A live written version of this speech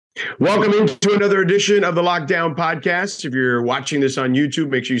Welcome into another edition of the Lockdown Podcast. If you're watching this on YouTube,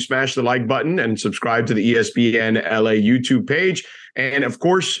 make sure you smash the like button and subscribe to the ESPN LA YouTube page. And of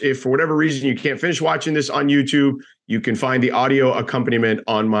course, if for whatever reason you can't finish watching this on YouTube, you can find the audio accompaniment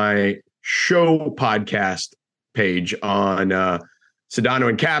on my show podcast page on Sedano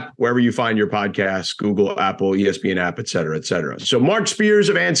and Cap, wherever you find your podcasts, Google, Apple, ESPN app, et cetera, et cetera. So Marc Spears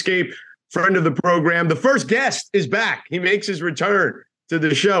of Anscape, friend of the program. The first guest is back. He makes his return to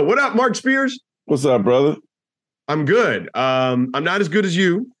the show. What up, Marc Spears? What's up, brother? I'm good. I'm not as good as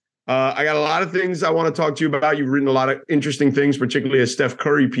you. I got a lot of things I want to talk to you about. You've written a lot of interesting things, particularly a Steph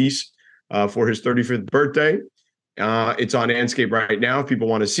Curry piece for his 35th birthday. It's on Anscape right now if people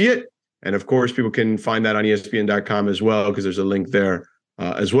want to see it. And of course, people can find that on ESPN.com as well, because there's a link there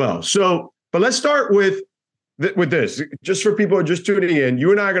as well. So, but let's start with this. Just for people who are just tuning in,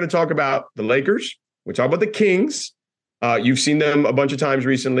 you and I are going to talk about the Lakers. We'll talk about the Kings. You've seen them a bunch of times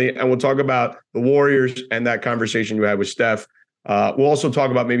recently, and we'll talk about the Warriors and that conversation you had with Steph. We'll also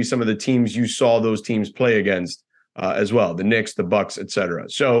talk about maybe some of the teams you saw those teams play against as well, the Knicks, the Bucks, et cetera.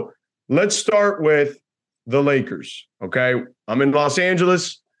 So let's start with the Lakers, okay? I'm in Los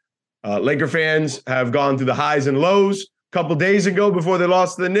Angeles. Laker fans have gone through the highs and lows. A couple days ago, before they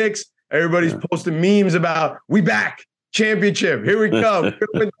lost to the Knicks, everybody's posting memes about, we back, championship, here we come, we're gonna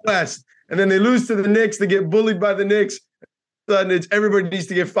win the West. And then they lose to the Knicks, they get bullied by the Knicks. Sudden it's everybody needs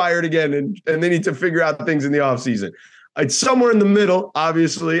to get fired again, and they need to figure out things in the offseason. It's somewhere in the middle,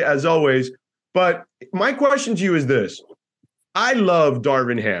 obviously, as always. But my question to you is this. I love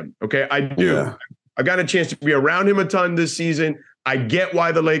Darvin Ham, okay? I do. Yeah. I got a chance to be around him a ton this season. I get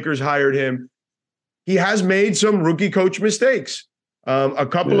why the Lakers hired him. He has made some rookie coach mistakes. A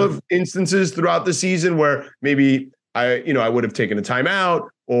couple of instances throughout the season where maybe I would have taken a timeout,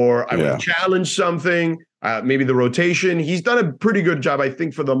 or I would have challenged something. Maybe the rotation. He's done a pretty good job, I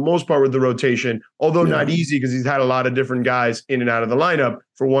think, for the most part with the rotation, although not easy because he's had a lot of different guys in and out of the lineup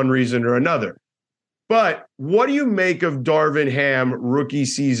for one reason or another. But what do you make of Darvin Ham's rookie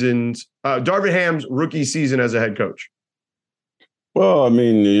season as a head coach? Well, I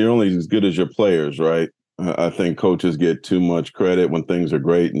mean, you're only as good as your players, right? I think coaches get too much credit when things are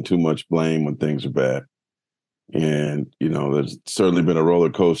great and too much blame when things are bad. And, there's certainly been a roller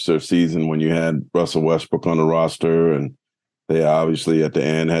coaster season when you had Russell Westbrook on the roster, and they obviously at the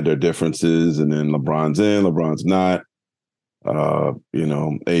end had their differences, and then LeBron's in, LeBron's not.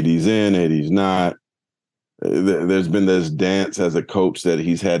 AD's in, AD's not. There's been this dance as a coach that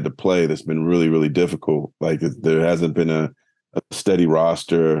he's had to play that's been really, really difficult. Like there hasn't been a steady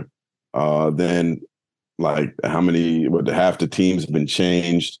roster. Then like half the team's been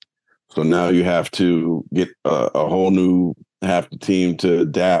changed. So now you have to get a whole new half the team to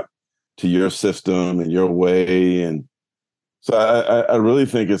adapt to your system and your way. And so I really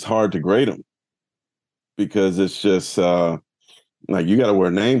think it's hard to grade them, because it's just like you got to wear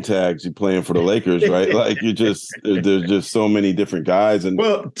name tags. You're playing for the Lakers, right? Like there's just so many different guys. And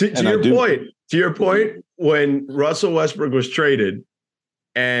to your point, when Russell Westbrook was traded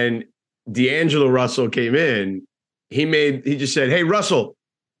and D'Angelo Russell came in, he just said, "Hey, Russell,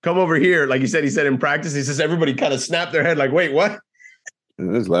 come over here." Like he said in practice, he says everybody kind of snapped their head like, wait, what?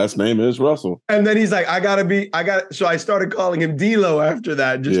 And his last name is Russell. And then he's like, so I started calling him D-Lo after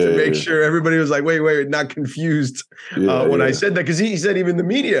that, just to make sure everybody was like, wait, not confused when I said that. Because he said even the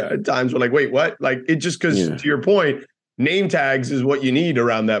media at times were like, wait, what? Like it just because to your point, name tags is what you need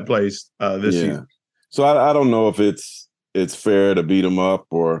around that place this season. So I don't know if it's fair to beat him up,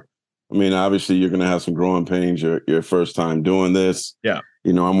 or, I mean, obviously you're going to have some growing pains your first time doing this. Yeah.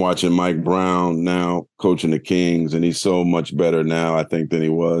 I'm watching Mike Brown now coaching the Kings, and he's so much better now, I think, than he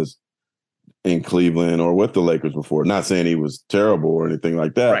was in Cleveland or with the Lakers before. Not saying he was terrible or anything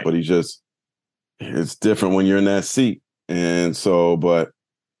like that, but it's different when you're in that seat. And so, but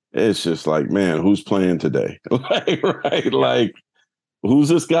it's just like, man, who's playing today? Like, who's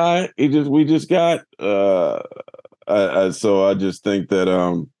this guy? We just got. So I just think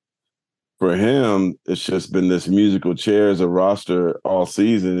that for him, it's just been this musical chairs of roster all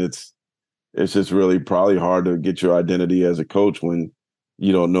season. It's just really probably hard to get your identity as a coach when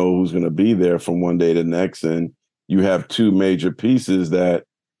you don't know who's going to be there from one day to the next, and you have two major pieces that,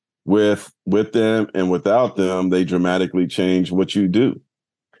 with them and without them, they dramatically change what you do.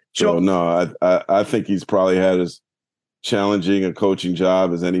 So no, I think he's probably had as challenging a coaching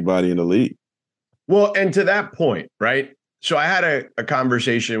job as anybody in the league. Well, and to that point, right? So I had a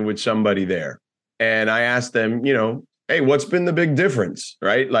conversation with somebody there, and I asked them, hey, what's been the big difference,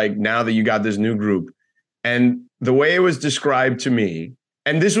 right? Like now that you got this new group. And the way it was described to me,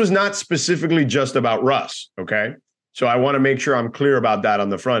 and this was not specifically just about Russ, okay? So I want to make sure I'm clear about that on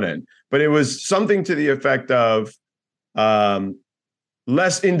the front end. But it was something to the effect of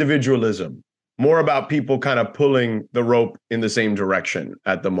less individualism, more about people kind of pulling the rope in the same direction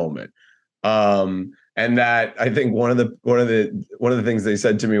at the moment. And that I think one of the things they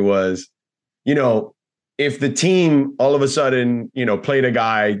said to me was, if the team all of a sudden, played a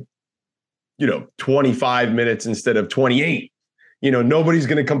guy, 25 minutes instead of 28, nobody's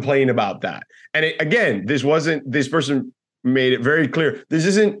going to complain about that. And again, this person made it very clear. This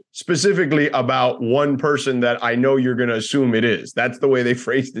isn't specifically about one person that I know you're going to assume it is. That's the way they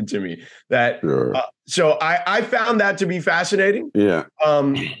phrased it to me. That Sure. So I found that to be fascinating. Yeah.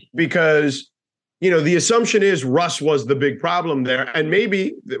 Because the assumption is Russ was the big problem there, and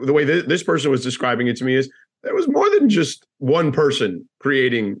maybe the way this person was describing it to me is there was more than just one person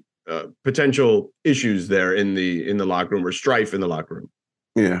creating potential issues there in the locker room, or strife in the locker room.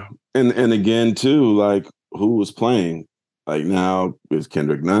 Yeah, and again too, like, who was playing? Like, now is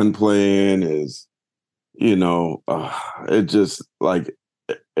Kendrick Nunn playing? Is it just like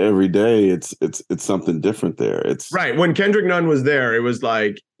every day it's something different there. It's right. When Kendrick Nunn was there, it was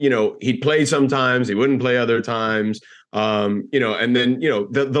like, he'd play sometimes, he wouldn't play other times. And then,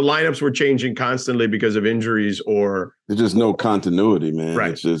 the lineups were changing constantly because of injuries, or there's just no continuity, man.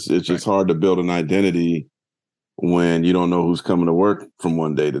 Right. It's just hard to build an identity when you don't know who's coming to work from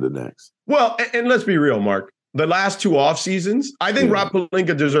one day to the next. Well, and let's be real, Mark. The last two off seasons, I think Rob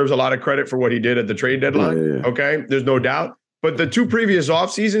Pelinka deserves a lot of credit for what he did at the trade deadline. Yeah. Okay, there's no doubt. But the two previous off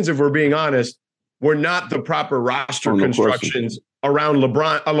seasons, if we're being honest, were not the proper roster constructions around a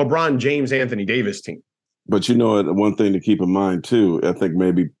LeBron James, Anthony Davis team. But one thing to keep in mind too, I think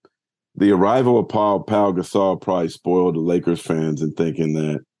maybe the arrival of Pau Gasol probably spoiled the Lakers fans in thinking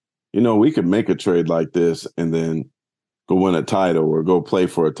that, we could make a trade like this and then go win a title or go play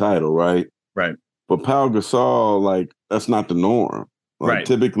for a title, right? Right. But Pau Gasol, like, that's not the norm. Like, right.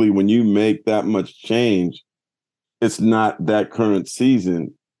 Typically, when you make that much change, it's not that current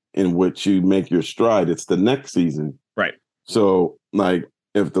season in which you make your stride. It's the next season. Right. So, like,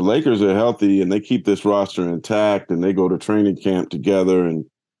 if the Lakers are healthy and they keep this roster intact and they go to training camp together, and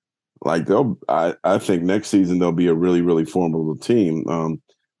like, I think next season they'll be a really, really formidable team.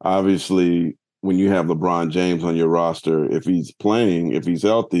 Obviously, when you have LeBron James on your roster, if he's playing, if he's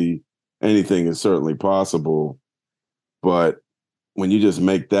healthy, anything is certainly possible. But when you just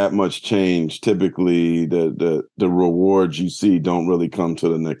make that much change, typically the rewards you see don't really come to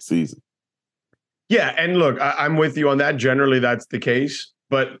the next season. Yeah, and look, I'm with you on that. Generally, that's the case.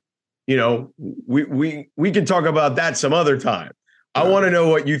 But we can talk about that some other time. I want to know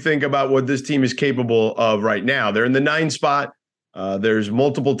what you think about what this team is capable of right now. They're in the 9 spot. There's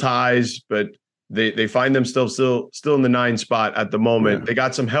multiple ties, but they find themselves still in the 9 spot at the moment. Yeah. They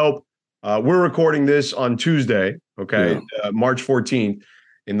got some help. We're recording this on Tuesday, okay, March 14th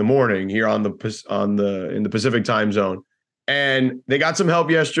in the morning here in the Pacific time zone, and they got some help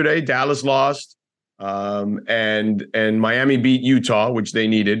yesterday. Dallas lost, and Miami beat Utah, which they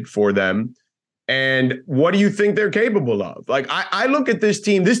needed for them. And what do you think they're capable of? Like, I look at this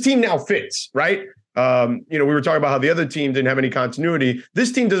team. This team now fits, right? We were talking about how the other team didn't have any continuity.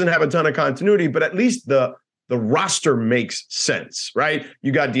 This team doesn't have a ton of continuity, but at least the roster makes sense, right?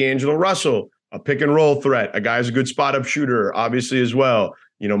 You got D'Angelo Russell, a pick and roll threat. A guy who's a good spot up shooter, obviously, as well.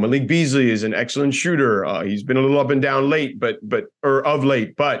 Malik Beasley is an excellent shooter. He's been a little up and down late, but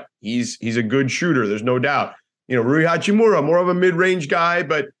he's a good shooter. There's no doubt. Rui Hachimura, more of a mid-range guy,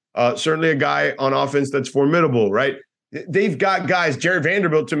 but certainly a guy on offense that's formidable, right? They've got guys. Jared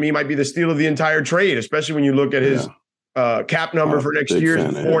Vanderbilt, to me, might be the steal of the entire trade, especially when you look at his cap number for next year,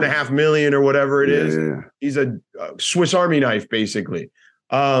 $4.5 million or whatever it is. Yeah. He's a Swiss Army knife, basically.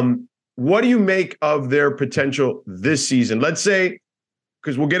 What do you make of their potential this season? Let's say,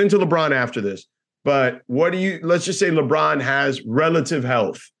 because we'll get into LeBron after this, but let's just say LeBron has relative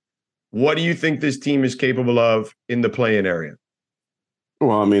health. What do you think this team is capable of in the play-in area?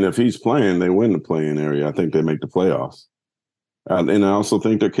 Well, I mean, if he's playing, they win the play-in area. I think they make the playoffs. And I also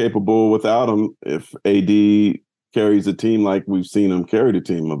think they're capable without him. If AD carries a team like we've seen him carry the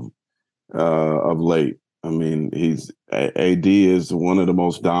team of late. I mean, AD is one of the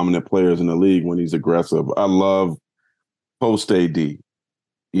most dominant players in the league when he's aggressive. I love post AD,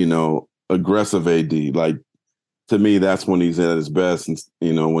 aggressive AD. Like, to me, that's when he's at his best. And,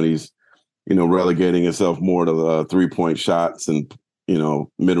 when he's, relegating himself more to the 3-point shots and,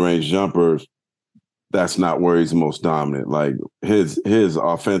 mid-range jumpers, that's not where he's most dominant. Like, his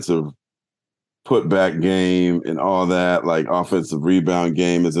offensive putback game and all that, like offensive rebound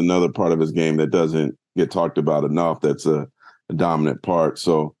game, is another part of his game that doesn't get talked about enough. That's a dominant part.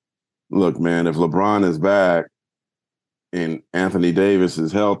 So, look, man, if LeBron is back, and Anthony Davis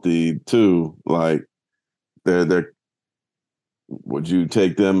is healthy too, like they're would you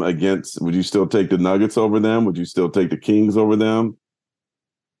take them against? Would you still take the Nuggets over them? Would you still take the Kings over them?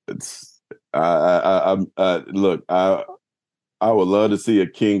 It's look. I would love to see a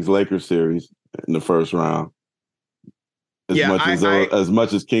Kings Lakers series in the first round. Yeah, As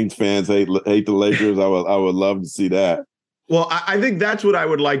much as Kings fans hate the Lakers, I would love to see that. Well, I think that's what I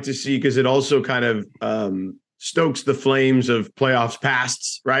would like to see because it also kind of stokes the flames of playoffs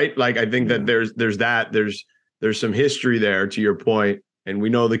pasts, right? Like I think that there's some history there to your point, and we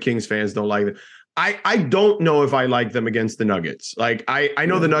know the Kings fans don't like them. I don't know if I like them against the Nuggets. Like I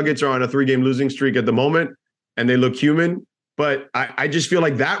know the Nuggets are on a 3-game losing streak at the moment, and they look human, but I just feel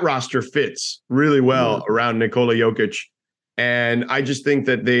like that roster fits really well around Nikola Jokic, and I just think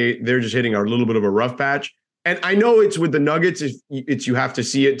that they're just hitting a little bit of a rough patch. And I know it's with the Nuggets. It's you have to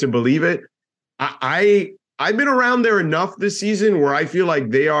see it to believe it. I've been around there enough this season where I feel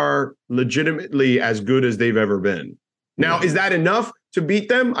like they are legitimately as good as they've ever been. Now, is that enough to beat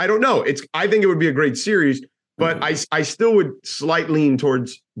them? I don't know. I think it would be a great series, but I still would slightly lean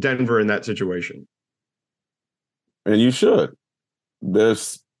towards Denver in that situation. And you should. They're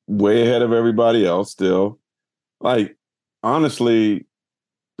way ahead of everybody else still. Like, honestly,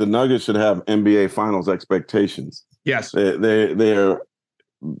 the Nuggets should have NBA Finals expectations. Yes. They're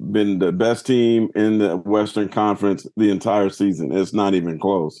been the best team in the Western Conference the entire season. It's not even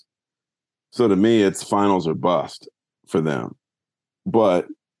close. So to me, it's finals or bust for them. But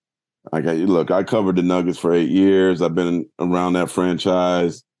I covered the Nuggets for 8 years. I've been around that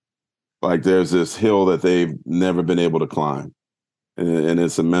franchise. Like there's this hill that they've never been able to climb. And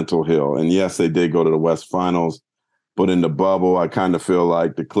it's a mental hill. And yes, they did go to the West Finals. But in the bubble, I kind of feel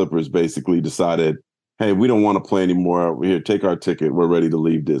like the Clippers basically decided, hey, we don't want to play anymore. We're here, take our ticket. We're ready to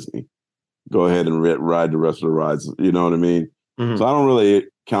leave Disney. Go ahead and ride the rest of the rides. You know what I mean? Mm-hmm. So I don't really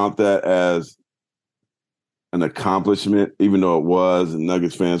count that as an accomplishment, even though it was. And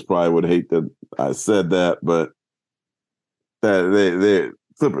Nuggets fans probably would hate that I said that, but that they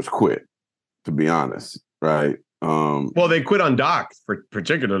Clippers quit, to be honest, right? Well, they quit on Doc,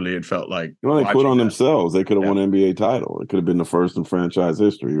 particularly, it felt like. They quit on themselves. They could have won an NBA title. It could have been the first in franchise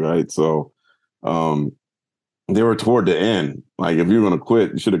history, right? So they were toward the end. Like, if you're going to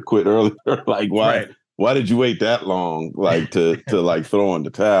quit, you should have quit earlier. Like, why did you wait that long, like, to like throw in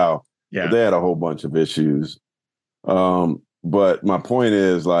the towel? Yeah. But they had a whole bunch of issues. But my point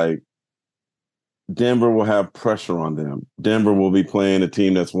is, like, Denver will have pressure on them. Denver will be playing a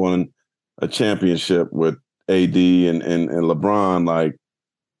team that's won a championship with AD and LeBron. Like,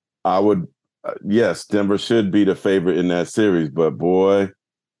 I would, yes, Denver should be the favorite in that series, but boy,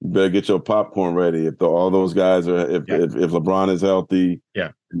 you better get your popcorn ready. If all those guys are, if LeBron is healthy,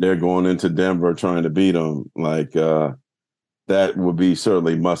 they're going into Denver trying to beat them. Like, that would be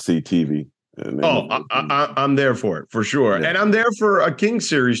certainly must-see TV. I'm there for it, for sure. Yeah. And I'm there for a Kings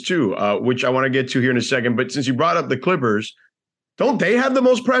series too, which I want to get to here in a second. But since you brought up the Clippers, don't they have the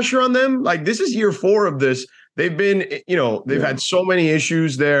most pressure on them? Like, this is year 4 of this. They've been, they've had so many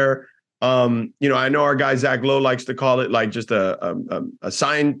issues there. I know our guy Zach Lowe likes to call it like just a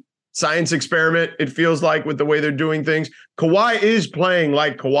science experiment. It feels like with the way they're doing things. Kawhi is playing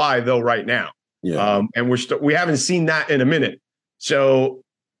like Kawhi though right now, and we haven't seen that in a minute. So,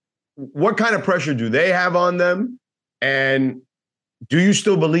 what kind of pressure do they have on them? And do you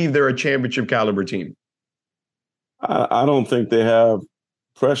still believe they're a championship caliber team? I don't think they have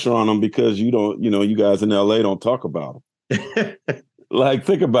pressure on them because you guys in LA don't talk about them. Like,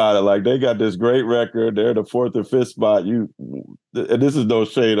 think about it. Like, they got this great record. They're the 4th or 5th spot. This is no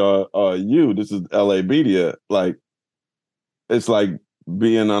shade on you. This is LA media. Like, it's like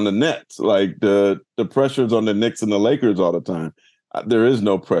being on the Nets. Like, the pressure's on the Knicks and the Lakers all the time. There is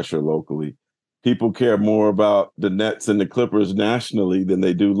no pressure locally. People care more about the Nets and the Clippers nationally than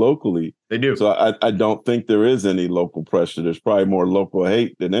they do locally. They do. So I don't think there is any local pressure. There's probably more local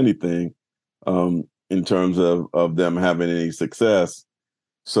hate than anything in terms of them having any success.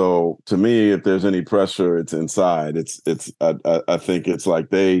 So to me, if there's any pressure, it's inside. I think it's like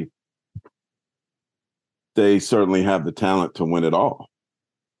they certainly have the talent to win it all,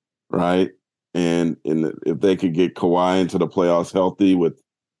 right? And if they could get Kawhi into the playoffs healthy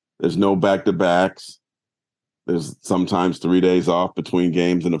there's no back-to-backs. There's sometimes 3 days off between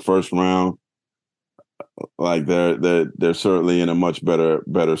games in the first round. Like, they're certainly in a much better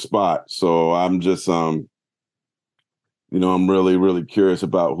spot. So I'm just I'm really, really curious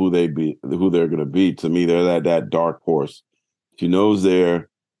about who they're going to beat. To me, they're that dark horse. She knows there,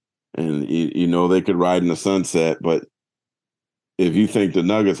 and they could ride in the sunset, but if you think the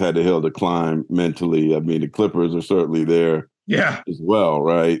Nuggets had the hill to climb mentally, I mean, the Clippers are certainly there as well,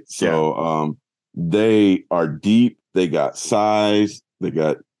 right? So they are deep. They got size. They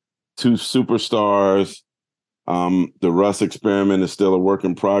got two superstars. The Russ experiment is still a work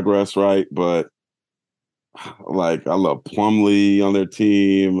in progress, right? But like, I love Plumlee on their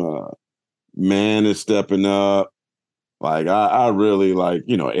team. Man is stepping up. Like, I really like,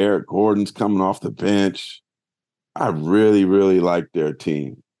 Eric Gordon's coming off the bench. I really, really like their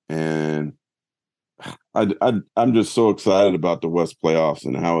team. And I'm just so excited about the West playoffs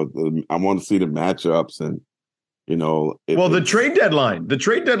and how I want to see the matchups and, the trade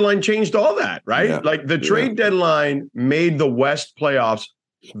deadline changed all that, right? Yeah, like the trade deadline made the West playoffs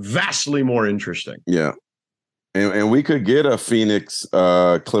vastly more interesting. Yeah. And we could get a Phoenix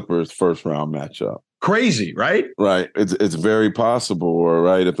Clippers first round matchup. Crazy, right? Right. It's very possible. Or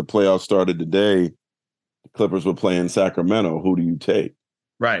right, if the playoffs started today, the Clippers were playing Sacramento. Who do you take?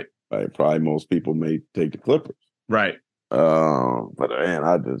 Right. Right. Probably most people may take the Clippers. Right. But man,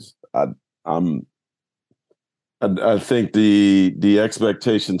 I think the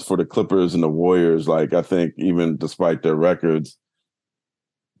expectations for the Clippers and the Warriors, like, I think even despite their records,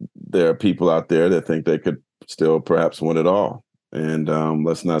 there are people out there that think they could still perhaps win it all. And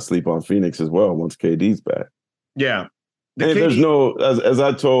let's not sleep on Phoenix as well once KD's back. Yeah. There's no, as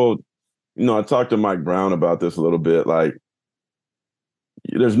I told, I talked to Mike Brown about this a little bit, like,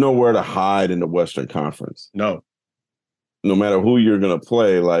 there's nowhere to hide in the Western Conference. No matter who you're going to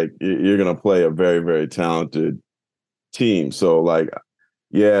play, like, you're going to play a very, very talented team. So, like,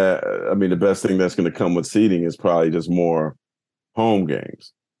 yeah, I mean, the best thing that's going to come with seeding is probably just more home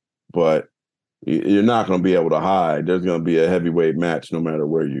games. But you're not going to be able to hide. There's going to be a heavyweight match no matter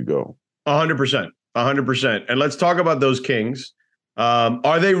where you go. 100%. 100%. And let's talk about those Kings.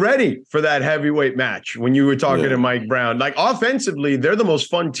 Are they ready for that heavyweight match? When you were talking to Mike Brown, like, offensively, they're the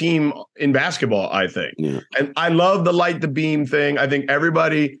most fun team in basketball, I think. Yeah. And I love the light the beam thing. I think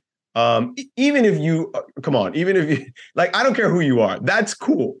everybody, even if you like, I don't care who you are, that's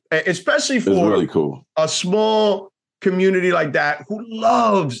cool. Especially for really cool. A small community like that who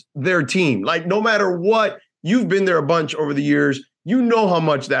loves their team. Like, no matter what, you've been there a bunch over the years. You know how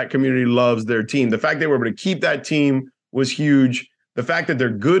much that community loves their team. The fact they were able to keep that team was huge. The fact that they're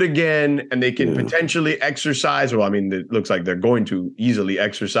good again and they can potentially exercise, well, I mean, it looks like they're going to easily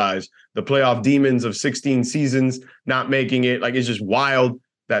exercise the playoff demons of 16 seasons, not making it. Like, it's just wild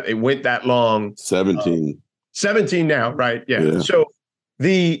that it went that long. 17. 17 now, right? Yeah. So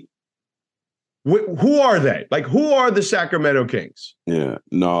who are they? Like, who are the Sacramento Kings? Yeah,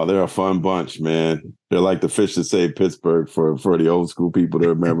 no, they're a fun bunch, man. They're like the fish that saved Pittsburgh for the old school people that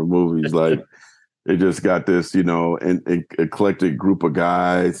remember movies. Like, they just got this, an eclectic group of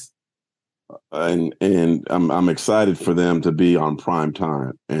guys, and I'm excited for them to be on prime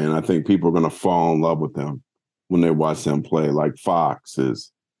time. And I think people are going to fall in love with them when they watch them play. Like, Fox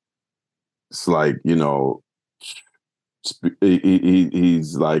it's like,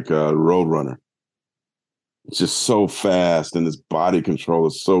 he's like a road runner. It's just so fast, and his body control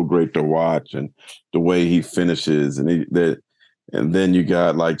is so great to watch, and the way he finishes, and then you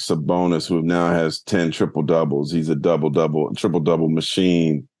got like Sabonis, who now has 10 triple doubles. He's a triple double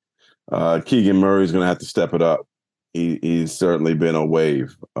machine. Keegan Murray's going to have to step it up. He's certainly been a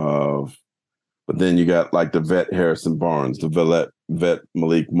wave of. But then you got like the vet Harrison Barnes, the vet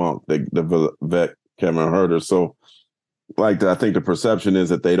Malik Monk, the vet Cameron Herter. So, like, I think the perception is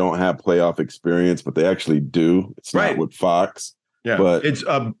that they don't have playoff experience, but they actually do. It's not with Fox. Yeah, but it's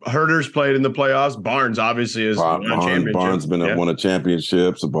Herter's played in the playoffs. Barnes obviously has won a championship. Barnes won a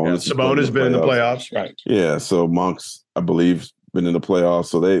championship. Sabonis been in the playoffs, right? Yeah, so Monk's, I believe, been in the playoffs,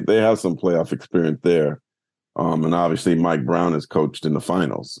 so they have some playoff experience there. And obviously Mike Brown has coached in the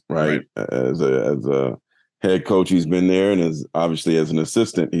finals, right? As a head coach, he's been there, and as an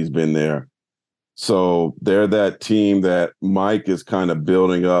assistant, he's been there. So they're that team that Mike is kind of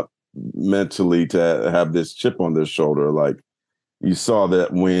building up mentally to have this chip on their shoulder. Like, you saw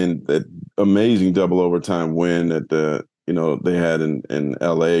that amazing double overtime win that they had in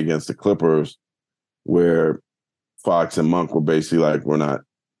LA against the Clippers, where Fox and Monk were basically like, we're not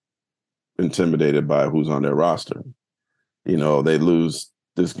intimidated by who's on their roster. They lose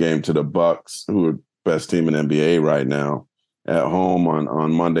this game to the Bucks, who are best team in NBA right now, at home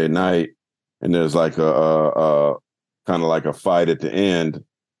on Monday night. And there's like a kind of like a fight at the end.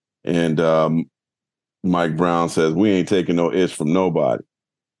 And Mike Brown says, we ain't taking no ish from nobody.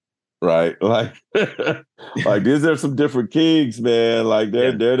 Right? Like, like, these are some different Kings, man. Like,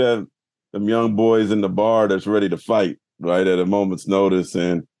 they're them young boys in the bar that's ready to fight, right, at a moment's notice.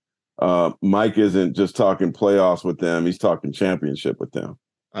 And Mike isn't just talking playoffs with them; he's talking championship with them.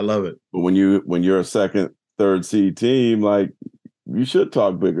 I love it. But when you're a second, third seed team, like you should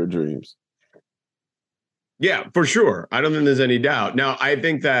talk bigger dreams. Yeah, for sure. I don't think there's any doubt. Now, I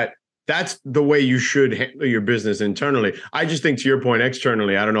think that that's the way you should handle your business internally. I just think, to your point,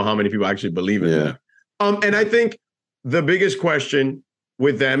 externally, I don't know how many people actually believe in that. And I think the biggest question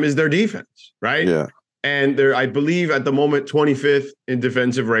with them is their defense, right? Yeah. And they're, I believe, at the moment, 25th in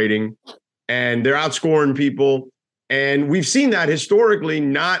defensive rating, and they're outscoring people. And we've seen that historically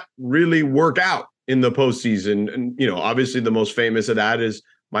not really work out in the postseason. And, obviously the most famous of that is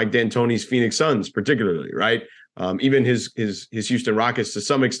Mike D'Antoni's Phoenix Suns, particularly, right? Even his Houston Rockets to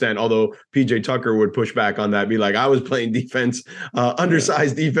some extent, although PJ Tucker would push back on that, be like, I was playing defense,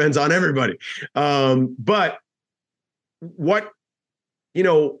 undersized defense on everybody. But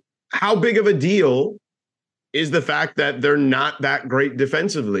how big of a deal is the fact that they're not that great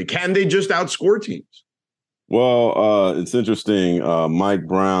defensively? Can they just outscore teams? Well, it's interesting. Mike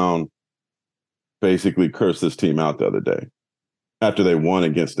Brown basically cursed this team out the other day after they won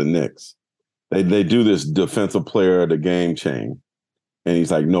against the Knicks. They do this defensive player of the game chain, and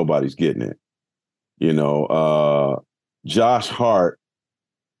he's like, nobody's getting it. Josh Hart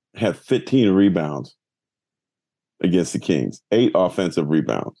had 15 rebounds against the Kings, 8 offensive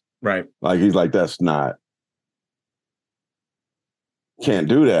rebounds. Right. Like, he's like, can't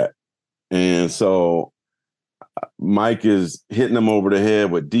do that. And so Mike is hitting them over the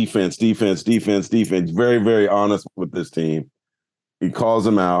head with defense. Very, very honest with this team. He calls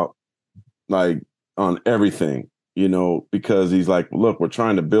them out like on everything, because he's like, look, we're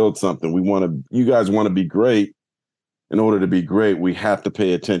trying to build something. You guys want to be great. In order to be great, we have to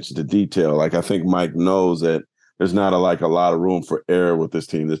pay attention to detail. Like, I think Mike knows that there's not a lot of room for error with this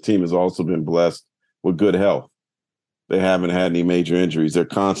team. This team has also been blessed with good health. They haven't had any major injuries. They're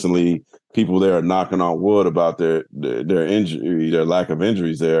constantly, people there are knocking on wood about their injury, their lack of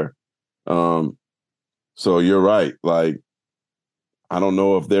injuries there. So you're right. Like, I don't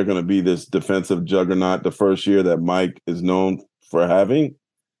know if they're going to be this defensive juggernaut the first year that Mike is known for having,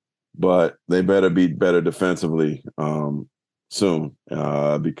 but they better be better defensively soon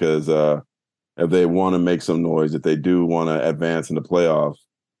because if they want to make some noise, if they do want to advance in the playoffs,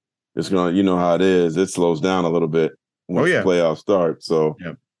 it's going to, you know how it is, it slows down a little bit once the playoffs start. So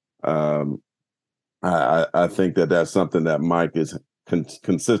I think that's something that Mike is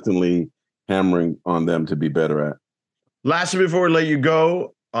consistently hammering on them to be better at. Lastly, before we let you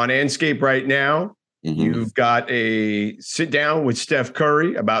go, on Anscape right now, you've got a sit down with Steph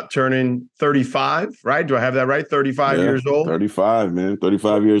Curry about turning 35, right? Do I have that right? 35 years old? 35, man.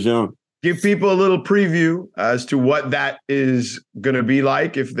 35 years young. Give people a little preview as to what that is going to be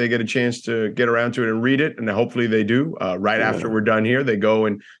like if they get a chance to get around to it and read it. And hopefully they do. After we're done here, they go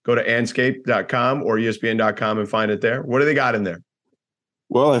to anscape.com or ESPN.com and find it there. What do they got in there?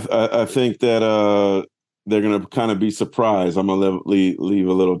 Well, I think that they're going to kind of be surprised. I'm going to leave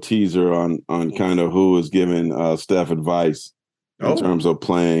a little teaser on kind of who is giving Steph advice in terms of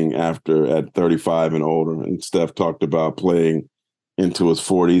playing at 35 and older. And Steph talked about playing into his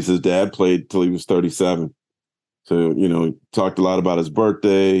 40s. His dad played till he was 37. So, talked a lot about his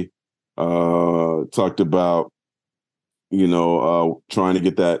birthday, talked about, trying to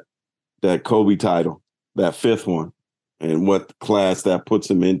get that Kobe title, that 5th one, and what class that puts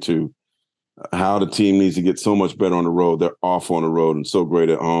him into. How the team needs to get so much better on the road. They're off on the road and so great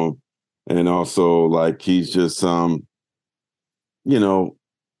at home. And also, like, he's just,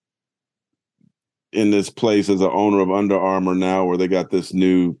 in this place as an owner of Under Armour now, where they got this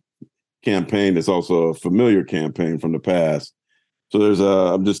new campaign that's also a familiar campaign from the past.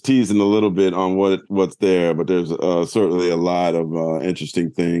 So I'm just teasing a little bit on what's there, but there's certainly a lot of interesting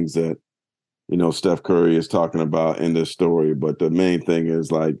things that, Steph Curry is talking about in this story. But the main thing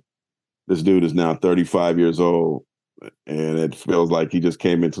is, like, this dude is now 35 years old, and it feels like he just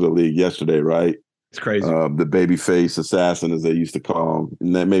came into the league yesterday, right? It's crazy. The babyface assassin, as they used to call him.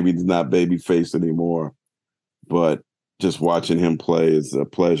 And that maybe he's not babyface anymore, but just watching him play is a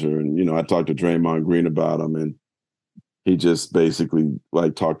pleasure. And, I talked to Draymond Green about him, and he just basically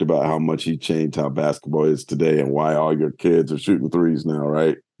talked about how much he changed how basketball is today and why all your kids are shooting threes now,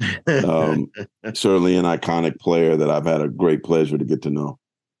 right? Certainly an iconic player that I've had a great pleasure to get to know.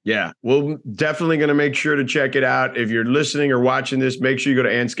 Yeah, we're definitely going to make sure to check it out. If you're listening or watching this, make sure you go to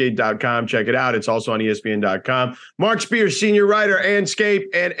Anscape.com, check it out. It's also on ESPN.com. Marc Spears, senior writer, Anscape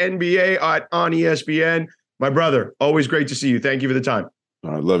and NBA on ESPN. My brother, always great to see you. Thank you for the time.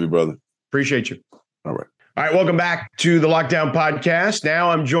 All right, love you, brother. Appreciate you. All right. All right, welcome back to the Lockdown Podcast. Now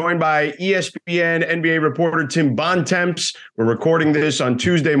I'm joined by ESPN NBA reporter Tim Bontemps. We're recording this on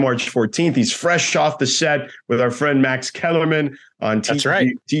Tuesday, March 14th. He's fresh off the set with our friend Max Kellerman on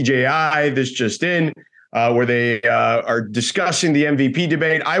TJI. This just in, where they are discussing the MVP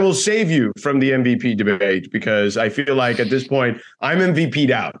debate. I will save you from the MVP debate because I feel like at this point I'm MVP'd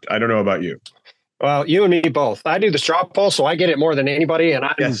out. I don't know about you. Well, you and me both. I do the straw poll, so I get it more than anybody, and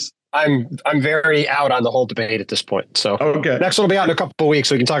I'm very out on the whole debate at this point. So next one will be out in a couple of weeks,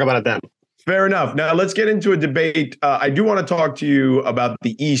 so we can talk about it then. Fair enough. Now let's get into a debate. I do want to talk to you about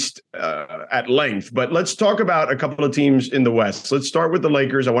the East at length, but let's talk about a couple of teams in the West. Let's start with the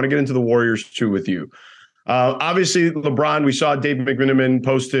Lakers. I want to get into the Warriors too with you. Obviously, LeBron, we saw Dave McMenamin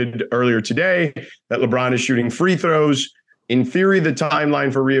posted earlier today that LeBron is shooting free throws. In theory, the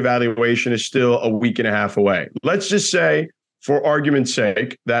timeline for reevaluation is still a week and a half away. Let's just say, for argument's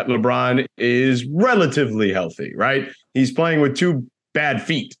sake, that LeBron is relatively healthy, right? He's playing with two bad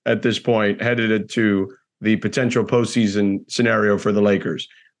feet at this point, headed to the potential postseason scenario for the Lakers.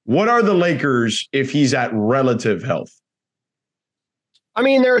 What are the Lakers if he's at relative health? I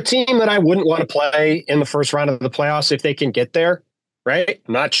mean, they're a team that I wouldn't want to play in the first round of the playoffs if they can get there, right?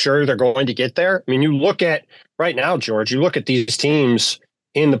 I'm not sure they're going to get there. I mean, you look at right now, George, you look at these teams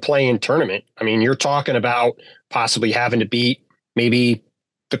in the play-in tournament. I mean, you're talking about possibly having to beat maybe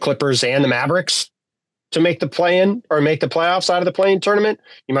the Clippers and the Mavericks to make the play-in or make the playoffs out of the play-in tournament.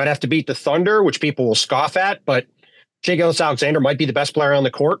 You might have to beat the Thunder, which people will scoff at, but Shai Gilgeous-Alexander might be the best player on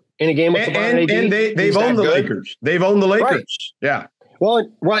the court in a game with LeBron and AD. And they've owned the Lakers. They've owned the Lakers. Right. Yeah. Well,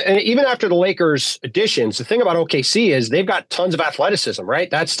 right. And even after the Lakers additions, the thing about OKC is they've got tons of athleticism, right?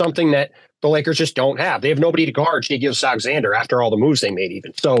 That's something that the Lakers just don't have. They have nobody to guard Shai Gilgeous-Alexander after all the moves they made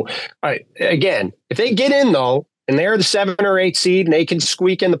even. So, again, if they get in, though, and they're the 7 or 8 seed and they can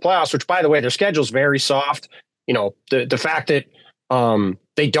squeak in the playoffs, which, by the way, their schedule's very soft. You know, the fact that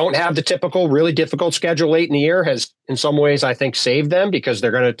they don't have the typical really difficult schedule late in the year has, in some ways, I think, saved them because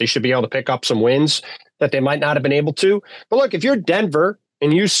they should be able to pick up some wins that they might not have been able to. But look, if you're Denver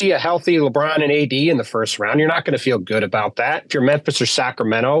and you see a healthy LeBron and AD in the first round, you're not going to feel good about that. If you're Memphis or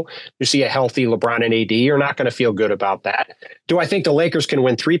Sacramento, you see a healthy LeBron and AD, you're not going to feel good about that. Do I think the Lakers can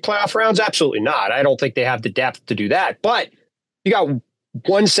win 3 playoff rounds? Absolutely not. I don't think they have the depth to do that. But you got 1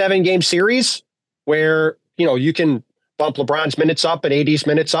 7-game series where, you know, you can bump LeBron's minutes up and AD's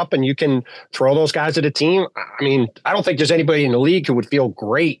minutes up and you can throw those guys at a team. I mean, I don't think there's anybody in the league who would feel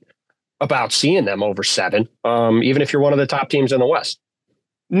great about seeing them over 7, even if you're one of the top teams in the West.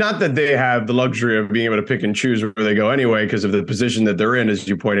 Not that they have the luxury of being able to pick and choose where they go anyway, because of the position that they're in, as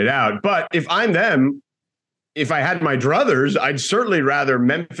you pointed out. But if I'm them, if I had my druthers, I'd certainly rather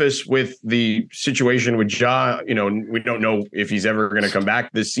Memphis with the situation with Ja. You know, we don't know if he's ever going to come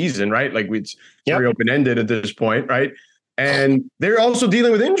back this season, right? Like it's very open-ended at this point, right? And they're also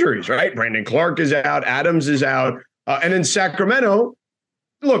dealing with injuries, right? Brandon Clark is out, Adams is out. And in Sacramento,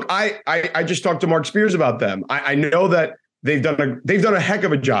 look, I just talked to Marc Spears about them. I know that they've done a heck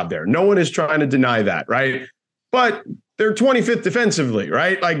of a job there. No one is trying to deny that, right? But they're 25th defensively,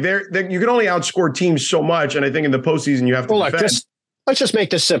 right? Like you can only outscore teams so much, and I think in the postseason you have to. Well, let's just make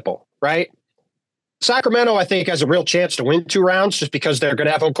this simple, right? Sacramento, I think, has a real chance to win 2 rounds just because they're going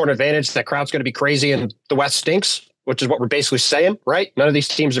to have home court advantage. That crowd's going to be crazy, and the West stinks, which is what we're basically saying, right? None of these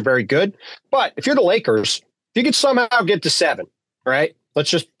teams are very good. But if you're the Lakers, if you could somehow get to 7, right? Let's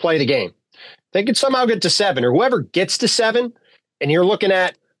just play the game. They could somehow get to 7, or whoever gets to 7, and you're looking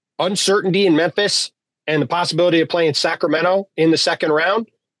at uncertainty in Memphis and the possibility of playing Sacramento in the second round.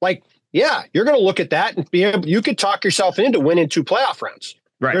 Like, yeah, you're going to look at that and you could talk yourself into winning 2 playoff rounds.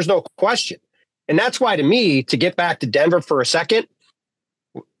 Right. There's no question. And that's why, to me, to get back to Denver for a second,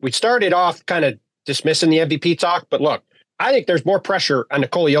 we started off kind of dismissing the MVP talk, but look, I think there's more pressure on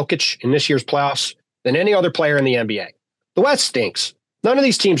Nikola Jokic in this year's playoffs than any other player in the NBA. The West stinks. None of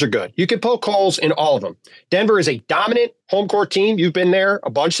these teams are good. You can poke holes in all of them. Denver is a dominant home court team. You've been there a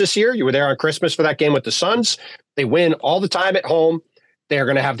bunch this year. You were there on Christmas for that game with the Suns. They win all the time at home. They're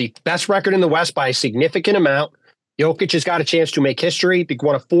going to have the best record in the West by a significant amount. Jokic has got a chance to make history, be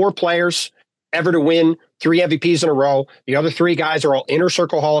one of 4 players ever to win 3 MVPs in a row. The other 3 guys are all inner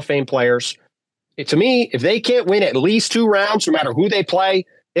circle Hall of Fame players. To me, if they can't win at least 2 rounds, no matter who they play,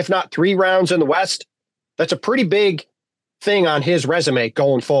 if not 3 rounds in the West, that's a pretty big thing on his resume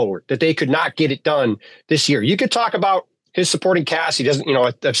going forward, that they could not get it done this year. You could talk about his supporting cast. He doesn't,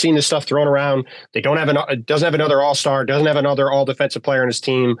 I've seen this stuff thrown around. They doesn't have another all-star, doesn't have another all-defensive player on his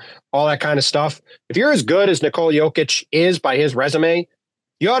team, all that kind of stuff. If you're as good as Nikola Jokic is by his resume,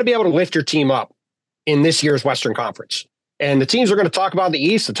 you ought to be able to lift your team up in this year's Western Conference. And the teams we're going to talk about in the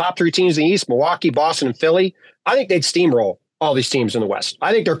East, the top three teams in the East, Milwaukee, Boston, and Philly, I think they'd steamroll all these teams in the West.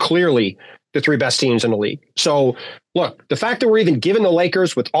 I think they're clearly the three best teams in the league. So, look, the fact that we're even giving the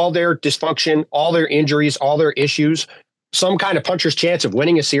Lakers, with all their dysfunction, all their injuries, all their issues, some kind of puncher's chance of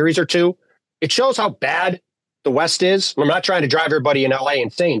winning a series or two, it shows how bad the West is. I'm not trying to drive everybody in LA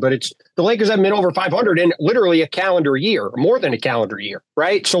insane, but it's the Lakers haven't been over 500 in literally a calendar year, or more than a calendar year,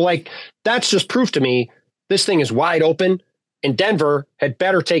 right? So, like, that's just proof to me this thing is wide open, and Denver had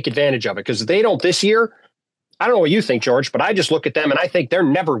better take advantage of it, because if they don't this year, I don't know what you think, George, but I just look at them and I think they're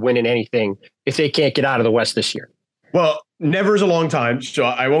never winning anything if they can't get out of the West this year. Well, never is a long time, so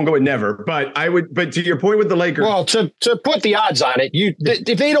I won't go with never. But I would. But to your point with the Lakers, well, to put the odds on it,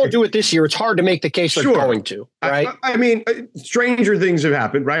 if they don't do it this year, it's hard to make the case they're going to. Right? I mean, stranger things have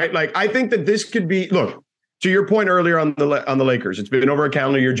happened, right? Like, I think that this could be. Look, to your point earlier on the Lakers, it's been over a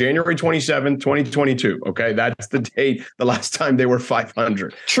calendar year, January 27th, 2022. Okay, that's the date, the last time they were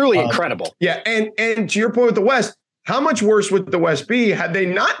 500. Truly incredible. Yeah, and to your point with the West, how much worse would the West be had they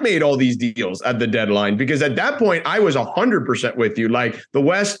not made all these deals at the deadline? Because at that point, I was 100% with you. Like, the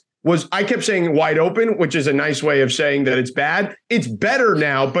West was, I kept saying wide open, which is a nice way of saying that it's bad. It's better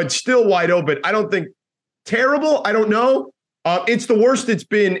now, but still wide open. I don't think terrible. I don't know. It's the worst it's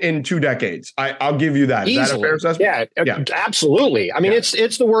been in 2 decades. I'll give you that. Easily. Is that a fair assessment? Yeah, absolutely. I mean,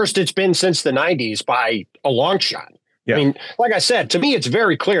 it's the worst it's been since the 90s by a long shot. Yeah. I mean, like I said, to me, it's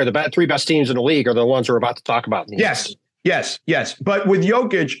very clear the three best teams in the league are the ones we're about to talk about. Yes. But with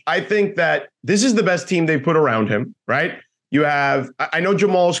Jokic, I think that this is the best team they've put around him, right? You have, I know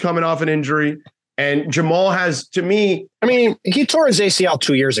Jamal's coming off an injury, and Jamal has, to me, I mean, he tore his ACL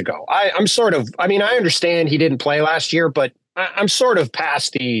 2 years ago. I understand he didn't play last year, but I'm sort of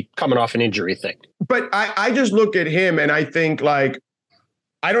past the coming off an injury thing. But I just look at him and I think, like,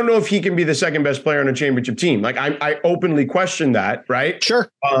 I don't know if he can be the second best player on a championship team. Like, I openly question that, right? Sure.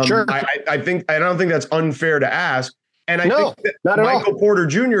 I don't think that's unfair to ask. And I think that Michael Porter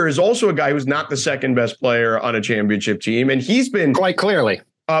Jr. is also a guy who's not the second best player on a championship team. And he's been quite clearly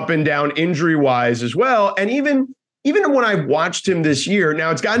up and down injury wise as well. And even when I watched him this year,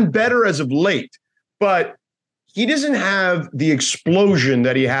 now it's gotten better as of late, but he doesn't have the explosion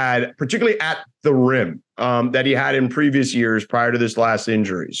that he had, particularly at the rim, that he had in previous years prior to this last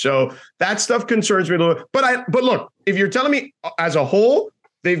injury. So that stuff concerns me a little. But look, if you're telling me as a whole,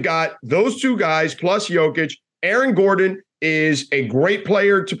 they've got those two guys plus Jokic. Aaron Gordon is a great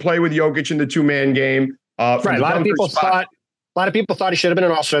player to play with Jokic in the two-man game. Right. A lot of people thought he should have been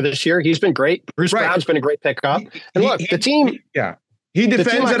an all-star this year. He's been great. Bruce Brown's been a great pickup. And look, the team. He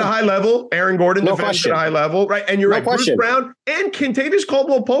defends at a high level. Aaron Gordon defends at a high level, right? And you're right. Bruce Brown and Kentavious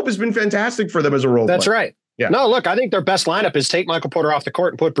Caldwell-Pope has been fantastic for them as a role player. That's right. Yeah. No, look, I think their best lineup is take Michael Porter off the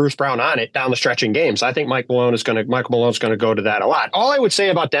court and put Bruce Brown on it down the stretch in games. I think Michael Malone's going to go to that a lot. All I would say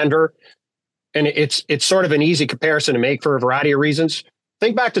about Denver, and it's sort of an easy comparison to make for a variety of reasons.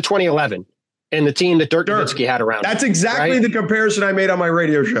 Think back to 2011 and the team that Dirk Nowitzki had around. That's exactly the comparison I made on my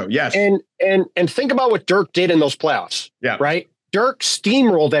radio show. Yes. And think about what Dirk did in those playoffs. Yeah. Right. Dirk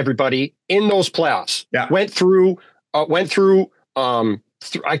steamrolled everybody in those playoffs. Yeah. Went through.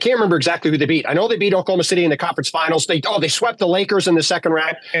 I can't remember exactly who they beat. I know they beat Oklahoma City in the conference finals. They swept the Lakers in the second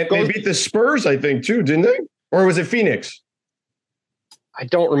round. And they beat the Spurs, I think, too, didn't they? Or was it Phoenix? I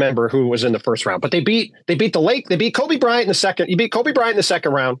don't remember who was in the first round, but they beat the Lake. They beat Kobe Bryant in the second. He beat Kobe Bryant in the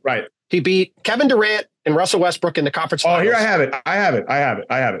second round. Right. He beat Kevin Durant and Russell Westbrook in the conference finals. Oh, here I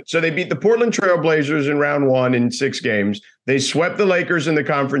have it. So they beat the Portland Trail Blazers in round 1 in 6 games. They swept the Lakers in the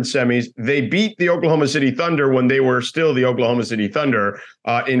conference semis. They beat the Oklahoma City Thunder when they were still the Oklahoma City Thunder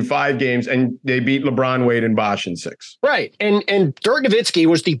in 5 games, and they beat LeBron, Wade, and Bosh in 6. Right. And Dirk Nowitzki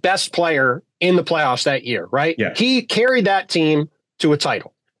was the best player in the playoffs that year, right? Yeah. He carried that team to a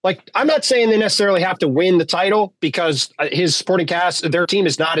title. Like, I'm not saying they necessarily have to win the title because his supporting cast, their team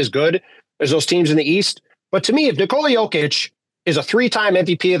is not as good as those teams in the East. But to me, if Nikola Jokic is a 3-time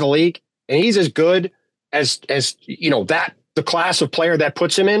MVP of the league and he's as good as that the class of player that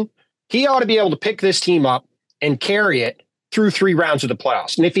puts him in, he ought to be able to pick this team up and carry it through 3 rounds of the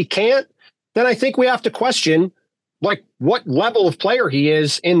playoffs. And if he can't, then I think we have to question like what level of player he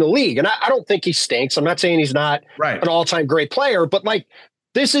is in the league. And I don't think he stinks. I'm not saying he's not an all-time great player, but like,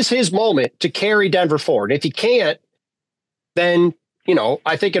 this is his moment to carry Denver forward. If he can't, then,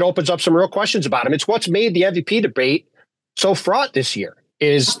 I think it opens up some real questions about him. It's what's made the MVP debate so fraught this year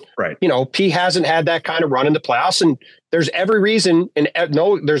is, P hasn't had that kind of run in the playoffs, and there's every reason and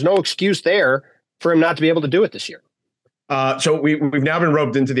there's no excuse there for him not to be able to do it this year. So we've now been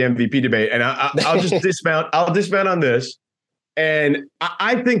roped into the MVP debate, and I'll just dismount. I'll dismount on this. And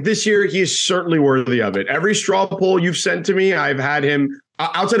I think this year he is certainly worthy of it. Every straw poll you've sent to me, I've had him.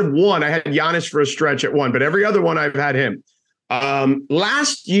 Outside of one, I had Giannis for a stretch at one, but every other one I've had him.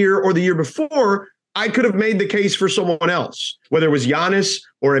 Last year or the year before, I could have made the case for someone else, whether it was Giannis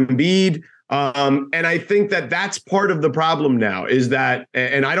or Embiid. And I think that that's part of the problem now is that,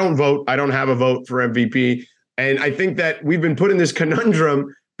 and I don't vote, I don't have a vote for MVP. And I think that we've been put in this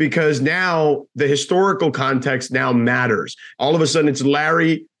conundrum because now the historical context now matters. All of a sudden it's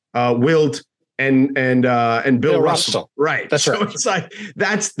Larry, Wilt, and Bill Russell. Right. That's right. So it's like,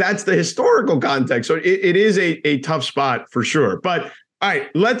 that's the historical context. So it is a tough spot for sure. But all right,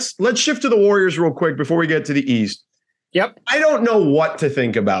 let's shift to the Warriors real quick before we get to the East. Yep. I don't know what to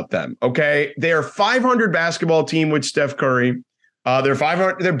think about them. Okay. They are 500 basketball team with Steph Curry. They're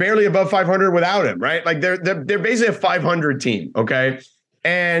 500. They're barely above 500 without him, right? Like they're basically a 500 team. Okay.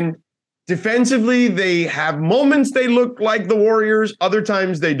 And defensively, they have moments they look like the Warriors. Other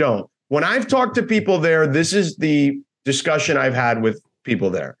times they don't. When I've talked to people there, this is the discussion I've had with people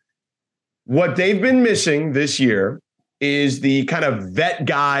there. What they've been missing this year is the kind of vet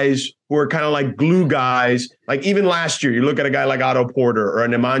guys who are kind of like glue guys. Like even last year, you look at a guy like Otto Porter or a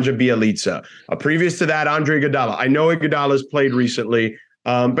Nemanja Bjelica. Previous to that, Andre Iguodala. I know Iguodala's played recently,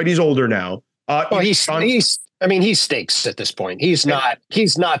 but he's older now. He stinks at this point. He's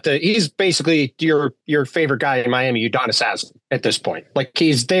basically your favorite guy in Miami, Udonis Haslem at this point. Like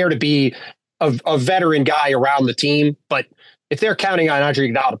he's there to be a veteran guy around the team. But if they're counting on Andre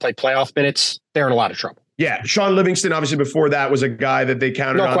Iguodala to play playoff minutes, they're in a lot of trouble. Yeah, Sean Livingston, obviously before that, was a guy that they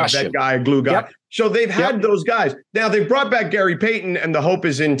counted on, that guy, a glue guy. Yep. So they've had those guys. Now they've brought back Gary Payton, and the hope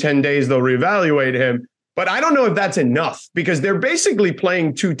is in 10 days they'll reevaluate him. But I don't know if that's enough because they're basically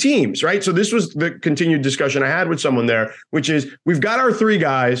playing two teams, right? So this was the continued discussion I had with someone there, which is we've got our three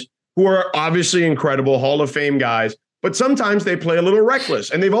guys who are obviously incredible Hall of Fame guys, but sometimes they play a little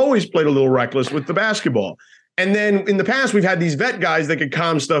reckless, and they've always played a little reckless with the basketball. And then in the past, we've had these vet guys that could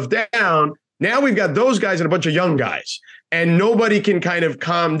calm stuff down. Now we've got those guys and a bunch of young guys, and nobody can kind of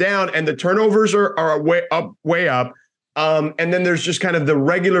calm down, and the turnovers are way up. And then there's just kind of the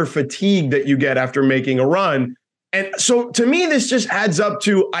regular fatigue that you get after making a run. And so to me, this just adds up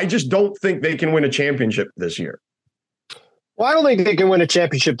to, I just don't think they can win a championship this year. Well, I don't think they can win a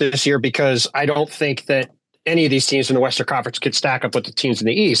championship this year because I don't think that any of these teams in the Western Conference could stack up with the teams in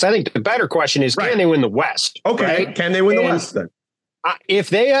the East. I think the better question is, can they win the West? Okay. Right? Can they win the West then? If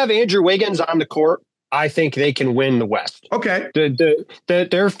they have Andrew Wiggins on the court, I think they can win the West. Okay.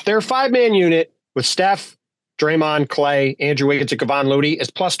 Their five-man unit with Steph, Draymond, Clay, Andrew Wiggins, and Kevon Looney is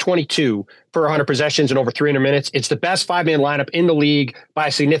plus 22 per 100 possessions and over 300 minutes. It's the best five-man lineup in the league by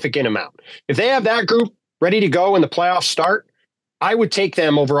a significant amount. If they have that group ready to go when the playoffs start, I would take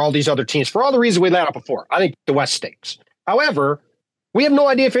them over all these other teams for all the reasons we laid out before. I think the West stinks. However, we have no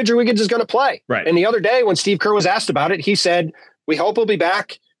idea if Andrew Wiggins is going to play. Right. And the other day when Steve Kerr was asked about it, he said, we hope he'll be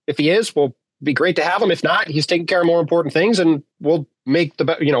back. If he is, we'll be great to have him. If not, he's taking care of more important things, and we'll make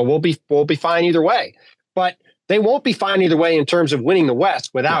we'll be fine either way. But they won't be fine either way in terms of winning the West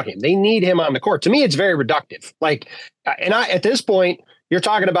without him. They need him on the court. To me, it's very reductive. At this point, you're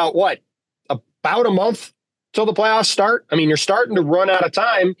talking about about a month till the playoffs start. I mean, you're starting to run out of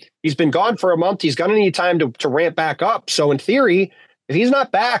time. He's been gone for a month. He's going to need time to ramp back up. So in theory, if he's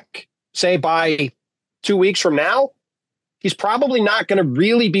not back, say by 2 weeks from now, he's probably not going to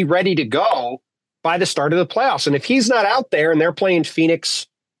really be ready to go by the start of the playoffs. And if he's not out there and they're playing Phoenix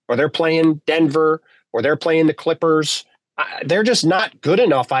or they're playing Denver or they're playing the Clippers, they're just not good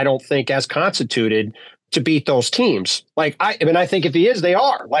enough, I don't think, as constituted to beat those teams. I think if he is, they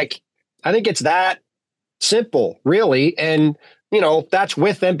are. I think it's that simple, really. And, that's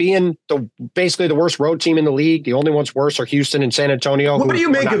with them being basically the worst road team in the league. The only ones worse are Houston and San Antonio. What do you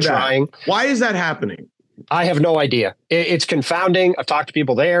make of that? Why is that happening? I have no idea. It's confounding. I've talked to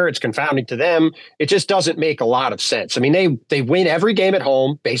people there. It's confounding to them. It just doesn't make a lot of sense. I mean, they win every game at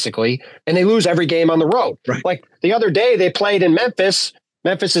home, basically, and they lose every game on the road. Right. Like the other day, they played in Memphis.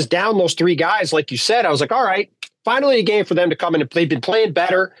 Memphis is down those three guys, like you said. I was like, all right, finally a game for them to come in. They've been playing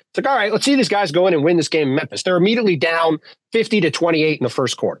better. It's like, all right, let's see these guys go in and win this game in Memphis. They're immediately down 50-28 in the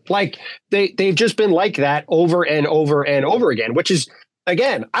first quarter. They've just been like that over and over and over again, which is,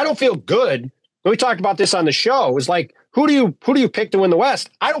 again, I don't feel good. We talked about this on the show. It was like, who do you pick to win the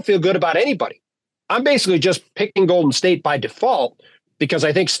West? I don't feel good about anybody. I'm basically just picking Golden State by default because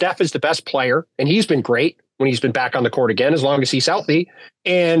I think Steph is the best player, and he's been great when he's been back on the court again, as long as he's healthy.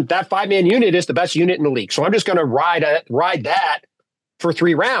 And that five-man unit is the best unit in the league. So I'm just going to ride that for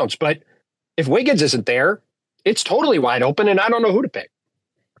 3 rounds. But if Wiggins isn't there, it's totally wide open, and I don't know who to pick.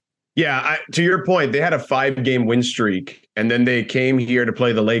 Yeah, to your point, they had a 5-game win streak and then they came here to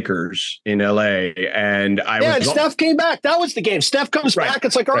play the Lakers in LA. And and Steph came back. That was the game. Steph comes back.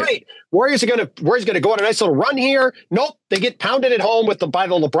 It's like, all right, Warriors are gonna go on a nice little run here. Nope, they get pounded at home by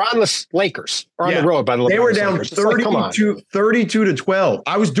the LeBronless Lakers, or on the road by the LeBron. They were down 32-12.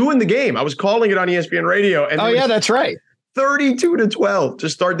 I was doing the game. I was calling it on ESPN Radio. And that's right. 32-12 to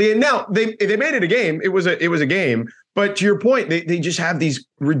start the end. Now they made it a game. It was a game. But to your point, they just have these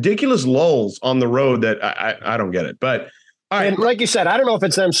ridiculous lulls on the road that I don't get it. But all right. And like you said, I don't know if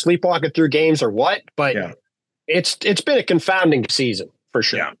it's them sleepwalking through games or what, but it's been a confounding season for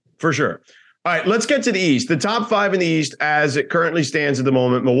sure. Yeah, for sure. All right, let's get to the East. The top 5 in the East as it currently stands at the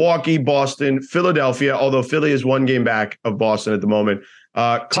moment: Milwaukee, Boston, Philadelphia, although Philly is 1 game back of Boston at the moment.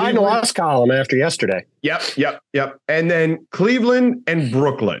 Tied the loss column after yesterday. Yep. And then Cleveland and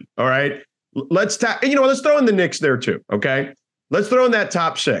Brooklyn. All right. Let's throw in the Knicks there too. Okay. Let's throw in that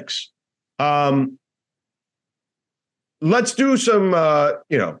top 6. Let's do some,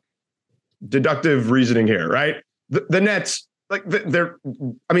 deductive reasoning here, right? The Nets,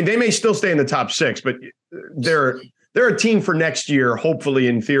 they may still stay in the top 6, but they're a team for next year, hopefully,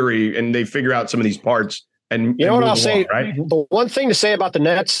 in theory, and they figure out some of these parts. And you know what I'll say? Right? The one thing to say about the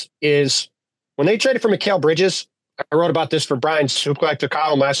Nets is when they traded for Mikal Bridges, I wrote about this for Brian's Hoop Collector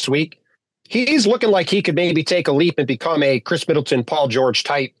column last week. He's looking like he could maybe take a leap and become a Chris Middleton, Paul George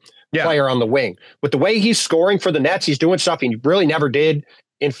type player on the wing. With the way he's scoring for the Nets, he's doing stuff he really never did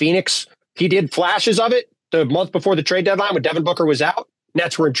in Phoenix. He did flashes of it the month before the trade deadline when Devin Booker was out.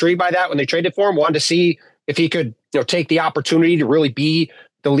 Nets were intrigued by that when they traded for him, wanted to see if he could take the opportunity to really be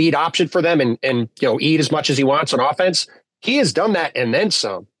the lead option for them and eat as much as he wants on offense. He has done that and then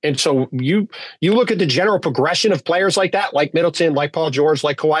some. And so you look at the general progression of players like that, like Middleton, like Paul George,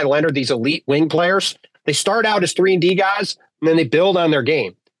 like Kawhi Leonard, these elite wing players. They start out as 3-and-D guys, and then they build on their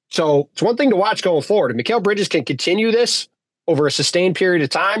game. So it's one thing to watch going forward. If Mikal Bridges can continue this over a sustained period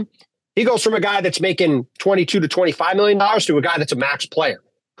of time, he goes from a guy that's making $22 to $25 million to a guy that's a max player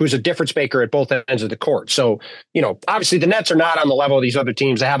who's a difference maker at both ends of the court. So, obviously the Nets are not on the level of these other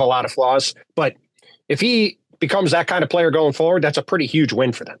teams. They have a lot of flaws, but if he becomes that kind of player going forward, that's a pretty huge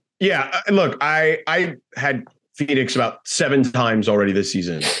win for them. Yeah. Look, I had Phoenix about 7 times already this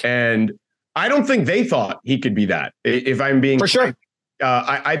season, and I don't think they thought he could be that. If I'm being for sure,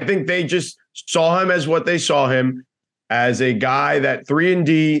 I think they just saw him as what they saw him, as a guy that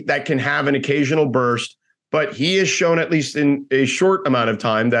 3-and-D that can have an occasional burst, but he has shown, at least in a short amount of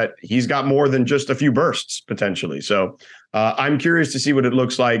time, that he's got more than just a few bursts potentially. So I'm curious to see what it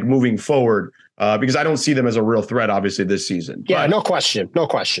looks like moving forward, because I don't see them as a real threat, obviously, this season. Yeah, no question.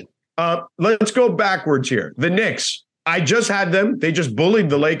 Let's go backwards here. The Knicks, I just had them. They just bullied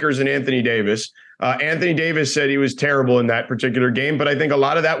the Lakers and Anthony Davis. Anthony Davis said he was terrible in that particular game, but I think a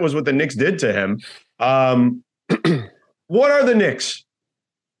lot of that was what the Knicks did to him. What are the Knicks?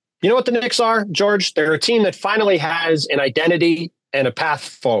 You know what the Knicks are, George? They're a team that finally has an identity and a path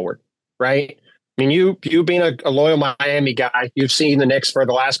forward, right? I mean, you being a loyal Miami guy, you've seen the Knicks for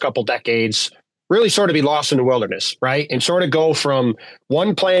the last couple decades really sort of be lost in the wilderness, right? And sort of go from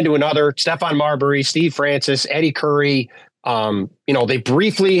one plan to another. Stephon Marbury, Steve Francis, Eddie Curry. They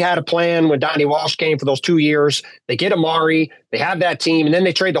briefly had a plan when Donnie Walsh came for those 2 years. They get Amari, they have that team, and then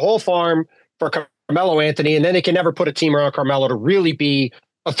they trade the whole farm for Carmelo Anthony, and then they can never put a team around Carmelo to really be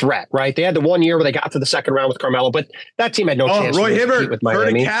a threat, right? They had the 1 year where they got to the second round with Carmelo, but that team had no chance. Roy Hibbert, with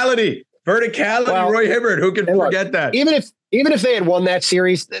Miami. Verticality, well, Roy Hibbert. Who can forget that? Even if they had won that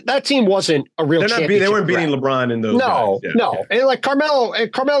series, that team wasn't a real championship. They weren't beating LeBron in those. No. And like Carmelo,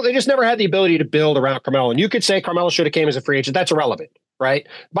 they just never had the ability to build around Carmelo. And you could say Carmelo should have came as a free agent. That's irrelevant, right?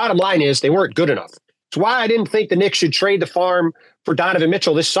 Bottom line is they weren't good enough. It's why I didn't think the Knicks should trade the farm for Donovan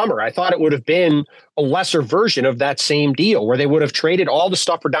Mitchell this summer. I thought it would have been a lesser version of that same deal where they would have traded all the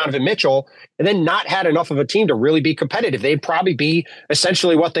stuff for Donovan Mitchell and then not had enough of a team to really be competitive. They'd probably be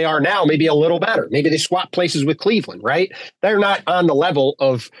essentially what they are now, maybe a little better. Maybe they swap places with Cleveland, right? They're not on the level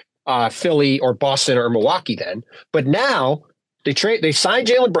of Philly or Boston or Milwaukee then. But now they signed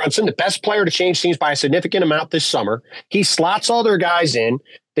Jalen Brunson, the best player to change teams by a significant amount this summer. He slots all their guys in.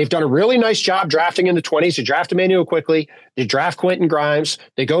 They've done a really nice job drafting in the 20s. They draft Emmanuel quickly. They draft Quentin Grimes.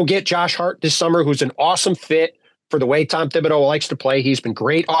 They go get Josh Hart this summer, who's an awesome fit for the way Tom Thibodeau likes to play. He's been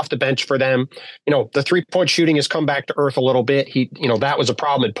great off the bench for them. The 3-point shooting has come back to earth a little bit. That was a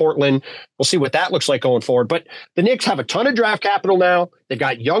problem in Portland. We'll see what that looks like going forward. But the Knicks have a ton of draft capital now. They've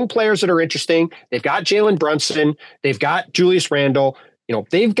got young players that are interesting. They've got Jalen Brunson. They've got Julius Randle.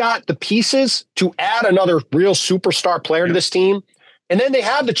 They've got the pieces to add another real superstar player to this team. And then they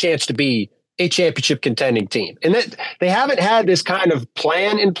have the chance to be a championship contending team. And that they haven't had this kind of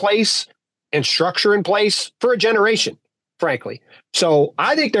plan in place and structure in place for a generation. frankly. So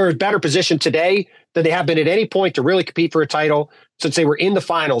I think they're in a better position today than they have been at any point to really compete for a title since they were in the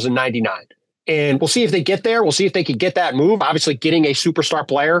finals in 99. And we'll see if they get there. We'll see if they can get that move. Obviously, getting a superstar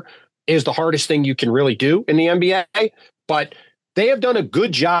player is the hardest thing you can really do in the NBA. But they have done a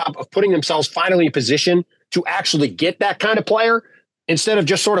good job of putting themselves finally in position to actually get that kind of player instead of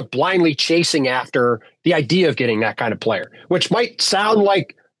just sort of blindly chasing after the idea of getting that kind of player, which might sound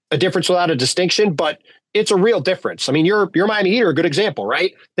like a difference without a distinction, but it's a real difference. I mean, your Miami Heat are a good example,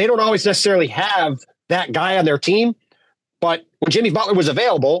 right? They don't always necessarily have that guy on their team, but when Jimmy Butler was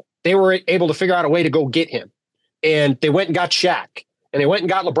available, they were able to figure out a way to go get him. And they went and got Shaq, and they went and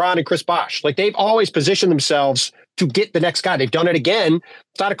got LeBron and Chris Bosh. Like, they've always positioned themselves to get the next guy. They've done it again.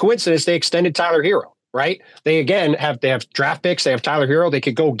 It's not a coincidence they extended Tyler Hero, right? They have draft picks. They have Tyler Hero. They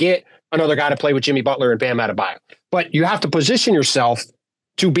could go get another guy to play with Jimmy Butler and Bam Adebayo. But you have to position yourself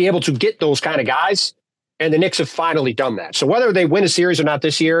to be able to get those kind of guys. And the Knicks have finally done that. So whether they win a series or not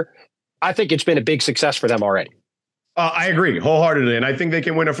this year, I think it's been a big success for them already. I agree wholeheartedly. And I think they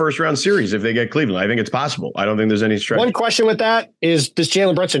can win a first round series if they get Cleveland. I think it's possible. I don't think there's any stretch. One question with that is this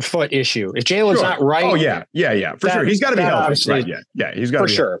Jalen Brunson foot issue. If Jalen's not right. Oh, yeah. For sure. He's got to be healthy. Right. Yeah. He's got to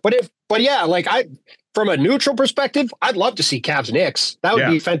be sure. Healthy. But yeah, like from a neutral perspective, I'd love to see Cavs Knicks. That would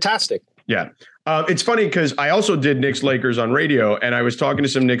be fantastic. Yeah. It's funny because I also did Knicks Lakers on radio, and I was talking to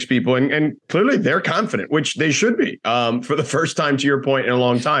some Knicks people, and clearly they're confident, which they should be for the first time, to your point, in a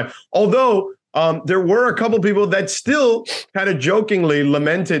long time. Although there were a couple people that still kind of jokingly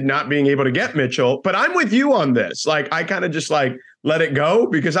lamented not being able to get Mitchell. But I'm with you on this. Like, I kind of just like let it go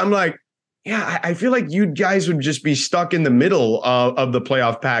because I'm like, yeah, I feel like you guys would just be stuck in the middle of the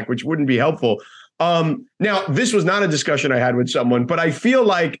playoff pack, which wouldn't be helpful. Now, this was not a discussion I had with someone, but I feel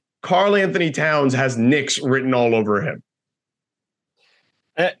like Karl Anthony Towns has Knicks written all over him.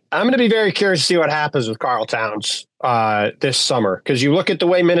 I'm going to be very curious to see what happens with Karl Towns this summer, because you look at the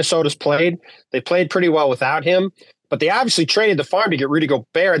way Minnesota's played. They played pretty well without him, but they obviously traded the farm to get Rudy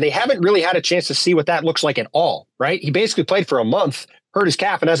Gobert, and they haven't really had a chance to see what that looks like at all, right? He basically played for a month, hurt his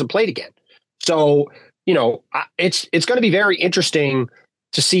calf, and hasn't played again. So, it's going to be very interesting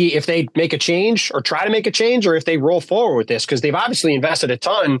to see if they make a change or try to make a change, or if they roll forward with this, because they've obviously invested a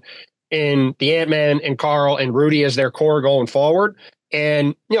ton in the Ant-Man and Karl and Rudy as their core going forward.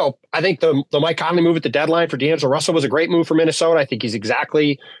 And, I think the Mike Conley move at the deadline for D'Angelo Russell was a great move for Minnesota. I think he's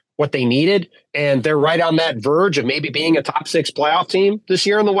exactly what they needed. And they're right on that verge of maybe being a top 6 playoff team this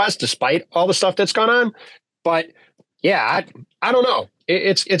year in the West, despite all the stuff that's gone on. But yeah, I don't know.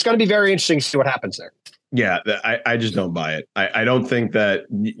 It's going to be very interesting to see what happens there. Yeah, I just don't buy it. I don't think that,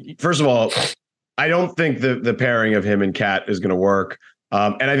 first of all, I don't think the pairing of him and Cat is going to work.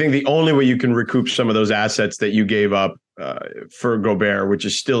 And I think the only way you can recoup some of those assets that you gave up for Gobert, which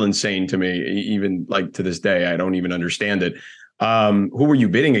is still insane to me, even like to this day, I don't even understand it. Who were you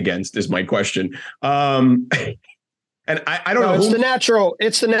bidding against is my question. And I don't know. It's the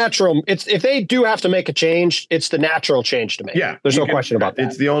natural. It's if they do have to make a change, it's the natural change to make. Yeah. There's no question about that.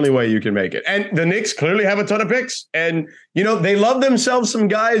 It's the only way you can make it. And the Knicks clearly have a ton of picks. And, they love themselves some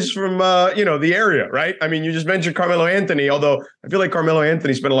guys from, the area, right? I mean, you just mentioned Carmelo Anthony, although I feel like Carmelo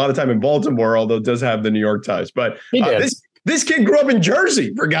Anthony spent a lot of time in Baltimore, although does have the New York ties. But this kid grew up in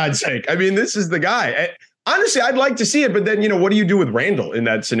Jersey, for God's sake. I mean, this is the guy. Honestly, I'd like to see it. But then, what do you do with Randall in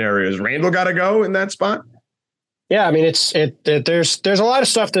that scenario? Has Randall got to go in that spot? Yeah, I mean, there's a lot of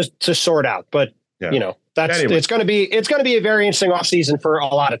stuff to sort out, but it's going to be a very interesting offseason for a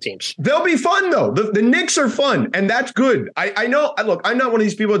lot of teams. They'll be fun though. The Knicks are fun, and that's good. I know. Look, I'm not one of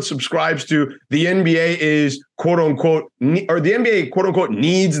these people that subscribes to the NBA is quote unquote or the NBA quote unquote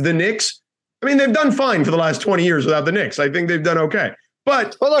needs the Knicks. I mean, they've done fine for the last 20 years without the Knicks. I think they've done okay.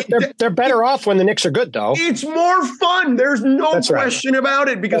 But look, they're better off when the Knicks are good, though. It's more fun. There's no question about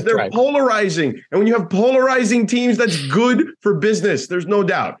it because they're polarizing. And when you have polarizing teams, that's good for business. There's no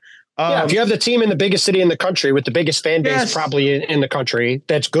doubt. If you have the team in the biggest city in the country with the biggest fan base probably in the country,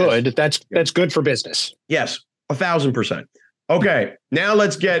 that's good. Yes. That's good for business. Yes, 1,000%. Okay, now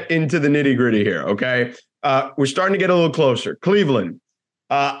let's get into the nitty gritty here. Okay, we're starting to get a little closer. Cleveland.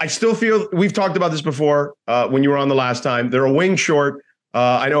 I still feel we've talked about this before when you were on the last time. They're a wing short.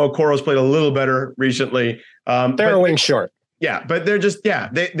 I know Okoro's played a little better recently. They're a wing short. Yeah, but they're just,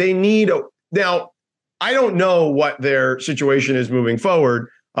 they need now, I don't know what their situation is moving forward.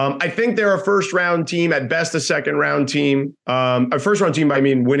 I think they're a first round team, at best a second round team. A first round team, I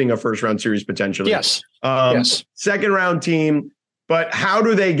mean winning a first round series potentially. Yes. Second round team. But how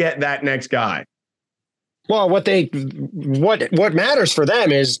do they get that next guy? Well, what matters for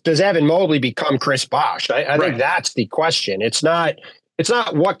them is, does Evan Mobley become Chris Bosh? I think that's the question. It's not, It's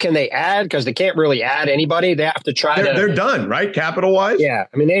not what can they add, because they can't really add anybody. They have to they're done, right? Capital wise. Yeah.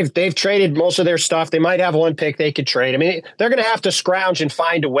 I mean, they've traded most of their stuff. They might have one pick they could trade. I mean, they're going to have to scrounge and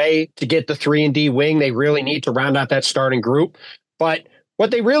find a way to get the 3-and-D wing. They really need to round out that starting group. But what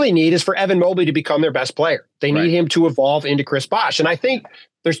they really need is for Evan Mobley to become their best player. They need him to evolve into Chris Bosh. And I think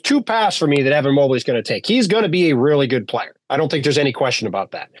there's two paths for me that Evan Mobley is going to take. He's going to be a really good player. I don't think there's any question about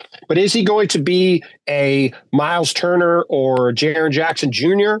that. But is he going to be a Miles Turner or Jaren Jackson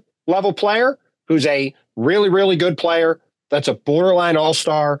Jr. level player who's a really, really good player, that's a borderline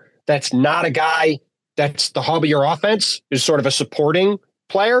all-star, that's not a guy that's the hub of your offense, is sort of a supporting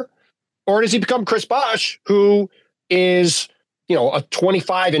player? Or does he become Chris Bosh, who is, a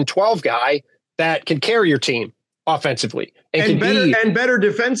 25-12 guy that can carry your team offensively and better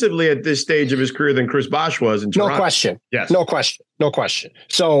defensively at this stage of his career than Chris Bosh was in Toronto? No question. Yes. No question.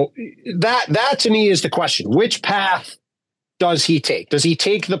 So that to me is the question. Which path does he take? Does he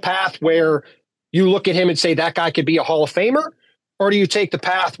take the path where you look at him and say that guy could be a Hall of Famer? Or do you take the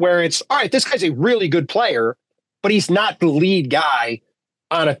path where it's, all right, this guy's a really good player, but he's not the lead guy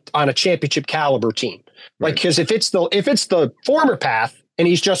on a championship caliber team? Like, because if it's the former path and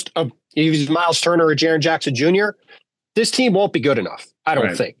he's just he's Miles Turner or Jaren Jackson Jr., this team won't be good enough. I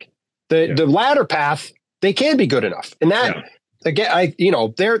don't think. The latter path, they can be good enough. And that again,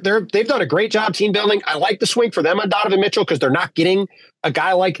 they've done a great job team building. I like the swing for them on Donovan Mitchell, because they're not getting a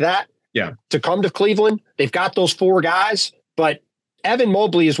guy like that to come to Cleveland. They've got those 4 guys, but Evan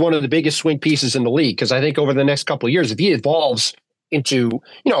Mobley is one of the biggest swing pieces in the league, because I think over the next couple of years, if he evolves into,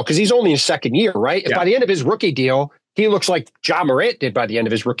 because he's only in his second year, right? If by the end of his rookie deal, he looks like Ja Morant did by the end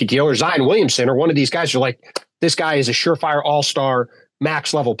of his rookie deal, or Zion Williamson, or one of these guys, you're like, this guy is a surefire all-star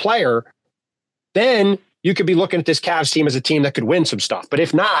max level player, then you could be looking at this Cavs team as a team that could win some stuff. But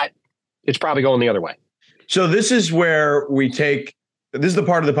if not, it's probably going the other way. So this is where this is the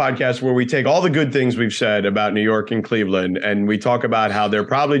part of the podcast where we take all the good things we've said about New York and Cleveland, and we talk about how they're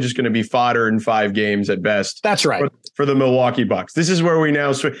probably just going to be fodder in 5 games at best. That's right. For the Milwaukee Bucks. This is where we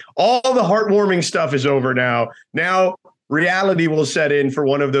now switch. All the heartwarming stuff is over now. Now reality will set in for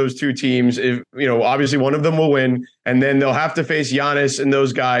one of those 2 teams. If, obviously one of them will win, and then they'll have to face Giannis and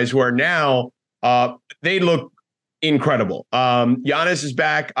those guys who are now, they look incredible. Giannis is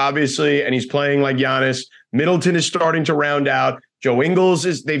back, obviously, and he's playing like Giannis. Middleton is starting to round out. Joe Ingles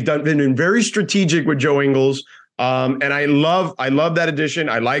been very strategic with Joe Ingles. And I love that addition.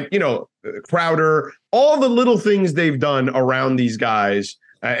 I like, Crowder, all the little things they've done around these guys.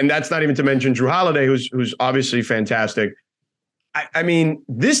 And that's not even to mention Drew Holiday, who's obviously fantastic. I mean,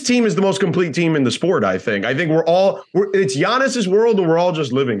 this team is the most complete team in the sport, I think. I think it's Giannis's world, and we're all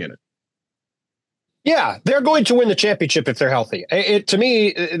just living in it. Yeah, they're going to win the championship if they're healthy. To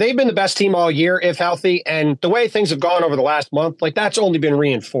me, they've been the best team all year if healthy, and the way things have gone over the last month, like, that's only been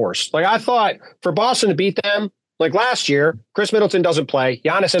reinforced. Like, I thought for Boston to beat them, like last year, Chris Middleton doesn't play.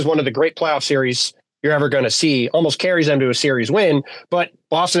 Giannis has one of the great playoff series you're ever going to see, almost carries them to a series win, but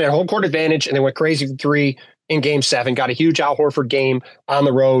Boston had home court advantage, and they went crazy for 3 in Game 7, got a huge Al Horford game on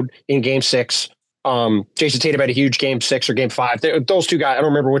the road in Game 6. Jason Tatum had a huge Game 6 or Game 5. Those 2 guys, I don't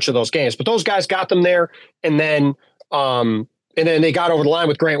remember which of those games, but those guys got them there. And then they got over the line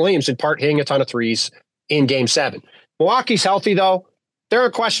with Grant Williams, in part hitting a ton of threes in Game 7. Milwaukee's healthy, though. They're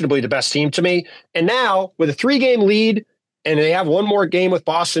unquestionably the best team to me. And now with a 3-game lead, and they have one more game with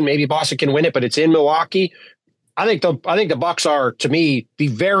Boston, maybe Boston can win it, but it's in Milwaukee. I think the Bucks are, to me, the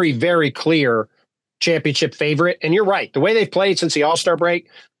very, very clear championship favorite. And you're right. The way they've played since the All-Star break,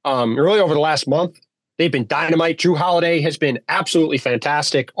 really over the last month, they've been dynamite. Drew Holiday has been absolutely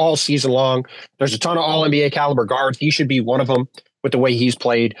fantastic all season long. There's a ton of all-NBA caliber guards. He should be one of them with the way he's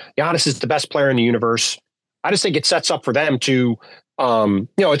played. Giannis is the best player in the universe. I just think it sets up for them to,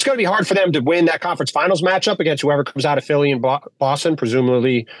 it's going to be hard for them to win that conference finals matchup against whoever comes out of Philly and Boston.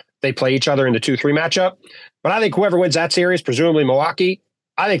 Presumably they play each other in the 2-3 matchup. But I think whoever wins that series, presumably Milwaukee,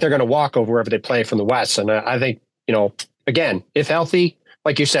 I think they're going to walk over wherever they play from the West. And I think, again, if healthy,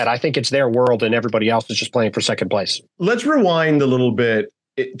 like you said, I think it's their world and everybody else is just playing for second place. Let's rewind a little bit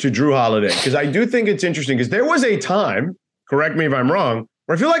to Drew Holiday, because I do think it's interesting, because there was a time, correct me if I'm wrong,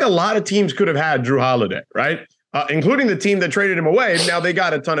 where I feel like a lot of teams could have had Drew Holiday, right? Including the team that traded him away. Now they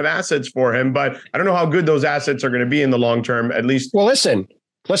got a ton of assets for him, but I don't know how good those assets are going to be in the long term, at least. Well, listen,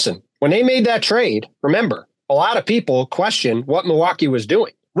 when they made that trade, remember, a lot of people question what Milwaukee was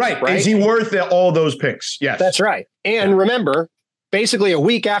doing. Right. Is he worth all those picks? Yes. That's right. And remember, basically a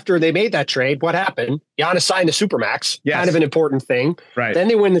week after they made that trade, what happened? Giannis signed a Supermax, kind of an important thing. Right. Then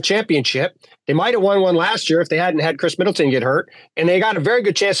they win the championship. They might have won one last year if they hadn't had Chris Middleton get hurt, and they got a very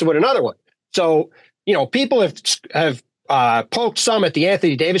good chance to win another one. So, people have poked some at the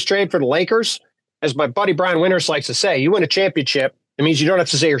Anthony Davis trade for the Lakers. As my buddy Brian Winters likes to say, you win a championship, it means you don't have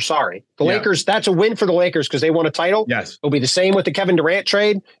to say you're sorry. The Lakers, that's a win for the Lakers because they won a title. Yes. It'll be the same with the Kevin Durant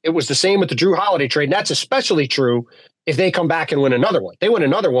trade. It was the same with the Drew Holiday trade. And that's especially true if they come back and win another one. They win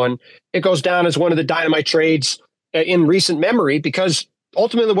another one, it goes down as one of the dynamite trades in recent memory because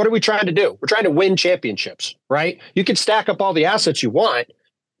ultimately, what are we trying to do? We're trying to win championships, right? You can stack up all the assets you want,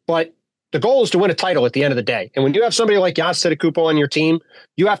 but the goal is to win a title at the end of the day. And when you have somebody like Giannis Antetokounmpo on your team,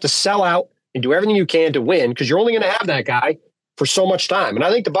 you have to sell out and do everything you can to win because you're only going to have that guy for so much time. And I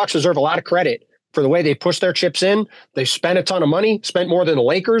think the Bucks deserve a lot of credit for the way they push their chips in. They've spent a ton of money, spent more than the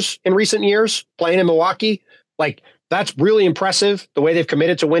Lakers in recent years playing in Milwaukee. Like, that's really impressive, the way they've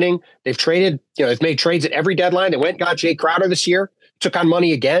committed to winning. They've traded, they've made trades at every deadline. They went and got Jay Crowder this year, took on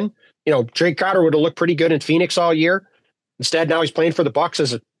money again. Jay Crowder would have looked pretty good in Phoenix all year. Instead, now he's playing for the Bucks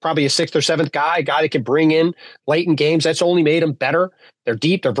as probably a sixth or seventh guy, a guy that can bring in late in games. That's only made them better. They're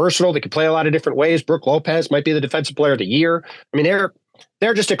deep, they're versatile, they can play a lot of different ways. Brook Lopez might be the defensive player of the year. I mean,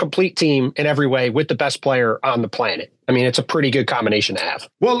 they're just a complete team in every way with the best player on the planet. I mean, it's a pretty good combination to have.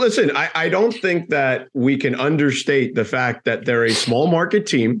 Well, listen, I don't think that we can understate the fact that they're a small market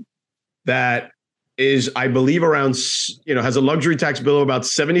team that is, I believe, around, has a luxury tax bill of about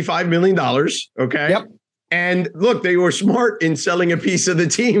 $75 million. Okay. Yep. And look, they were smart in selling a piece of the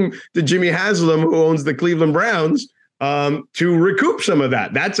team to Jimmy Haslam, who owns the Cleveland Browns, to recoup some of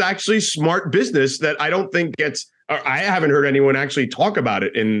that. That's actually smart business that I don't think I haven't heard anyone actually talk about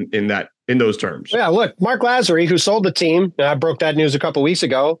it in those terms. Yeah, look, Marc Lasry, who sold the team, I broke that news a couple of weeks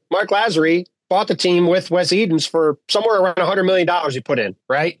ago. Marc Lasry bought the team with Wes Edens for somewhere around $100 million he put in,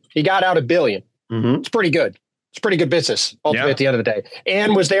 right? He got out $1 billion. Mm-hmm. It's pretty good. It's pretty good business ultimately at the end of the day.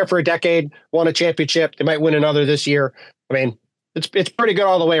 And was there for a decade, won a championship. They might win another this year. I mean, it's pretty good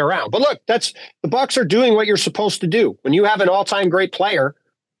all the way around. But look, the Bucks are doing what you're supposed to do. When you have an all-time great player,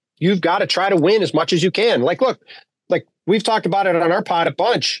 you've got to try to win as much as you can. Like, look, we've talked about it on our pod a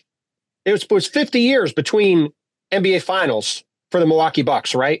bunch. It was 50 years between NBA finals for the Milwaukee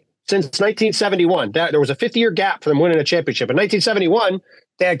Bucks, right? Since 1971, there was a 50-year gap for them winning a championship. In 1971,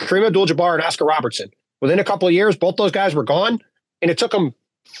 they had Kareem Abdul-Jabbar and Oscar Robertson. Within a couple of years, both those guys were gone, and it took them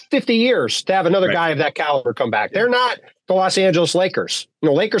 50 years to have another guy of that caliber come back. They're not the Los Angeles Lakers.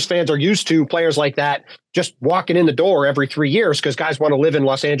 Lakers fans are used to players like that just walking in the door every 3 years because guys want to live in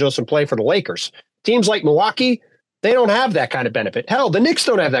Los Angeles and play for the Lakers. Teams like Milwaukee, they don't have that kind of benefit. Hell, the Knicks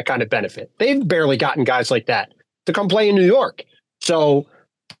don't have that kind of benefit. They've barely gotten guys like that to come play in New York. So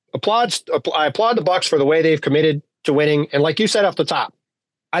I applaud the Bucks for the way they've committed to winning. And like you said off the top,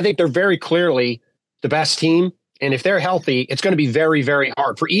 I think they're very clearly the best team. And if they're healthy, it's going to be very, very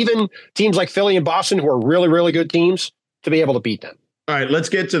hard for even teams like Philly and Boston, who are really, really good teams, to be able to beat them. All right, let's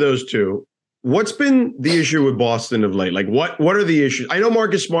get to those two. What's been the issue with Boston of late? Like, what are the issues? I know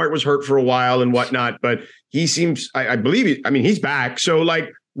Marcus Smart was hurt for a while and whatnot, but he seems, I believe, he's back. So, like,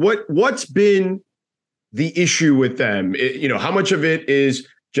 what's been the issue with them? How much of it is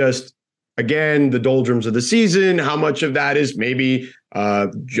just, again, the doldrums of the season? How much of that is maybe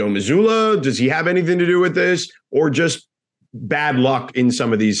Joe Mazzulla? Does he have anything to do with this, or just bad luck in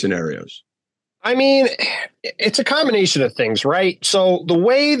some of these scenarios? I mean, it's a combination of things, right? So the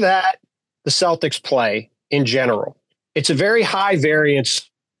way that the Celtics play in general, it's a very high variance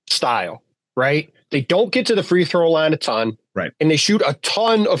style, right? They don't get to the free throw line a ton, right? And they shoot a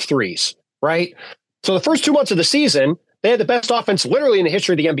ton of threes, right? So the first 2 months of the season, they had the best offense literally in the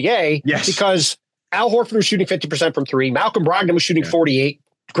history of the NBA, because Al Horford was shooting 50% from three. Malcolm Brogdon was shooting 48.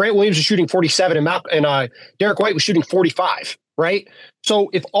 Grant Williams was shooting 47, and Derek White was shooting 45, right? So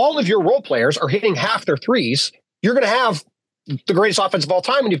if all of your role players are hitting half their threes, you're going to have the greatest offense of all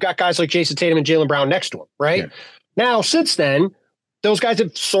time when you've got guys like Jason Tatum and Jaylen Brown next to him, right? Yeah. Now, since then, those guys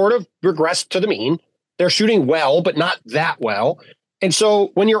have sort of regressed to the mean. They're shooting well, but not that well. And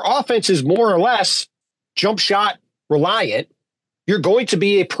so when your offense is more or less jump shot reliant, you're going to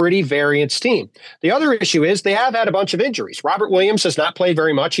be a pretty variance team. The other issue is they have had a bunch of injuries. Robert Williams has not played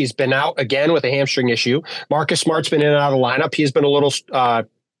very much. He's been out again with a hamstring issue. Marcus Smart's been in and out of the lineup. He's been a little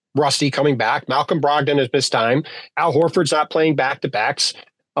rusty coming back. Malcolm Brogdon has missed time. Al Horford's not playing back-to-backs.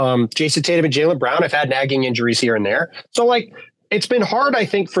 Jason Tatum and Jaylen Brown have had nagging injuries here and there. So, it's been hard, I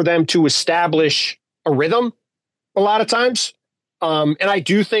think, for them to establish a rhythm a lot of times. And I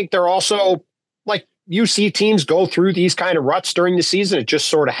do think they're also, you see teams go through these kind of ruts during the season. It just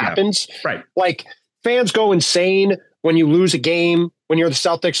sort of happens. Yeah, right. Fans go insane when you lose a game, when you're the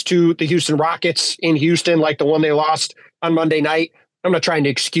Celtics to the Houston Rockets in Houston, like the one they lost on Monday night. I'm not trying to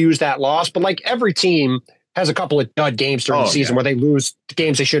excuse that loss, but every team has a couple of dud games during the season where they lose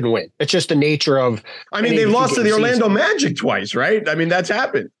games they shouldn't win. It's just the nature of. I mean, they've lost to the Orlando Magic twice, right? I mean, that's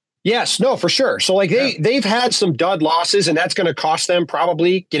happened. Yes, no, for sure. So like they've had some dud losses, and that's going to cost them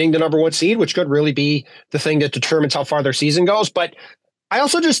probably getting the number 1 seed, which could really be the thing that determines how far their season goes. But I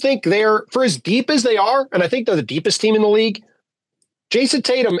also just think they're, for as deep as they are, and I think they're the deepest team in the league, Jason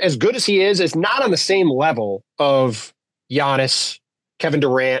Tatum, as good as he is not on the same level of Giannis, Kevin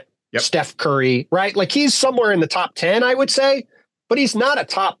Durant, Steph Curry, right? Like he's somewhere in the top 10, I would say, but he's not a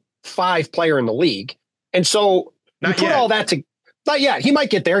top 5 player in the league. And so you put all that to not yet. He might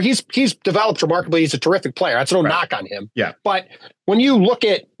get there. He's developed remarkably. He's a terrific player. That's no knock on him. Yeah. But when you look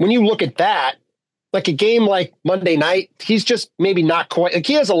at that, like a game like Monday night, he's just maybe not quite. Like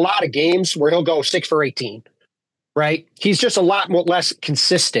he has a lot of games where he'll go 6 for 18. Right? He's just a lot more less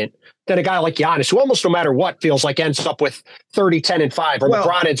consistent than a guy like Giannis, who almost no matter what feels like ends up with 30, 10, and 5, or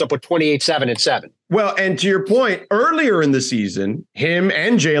LeBron ends up with 28, 7, and 7. Well, and to your point, earlier in the season, him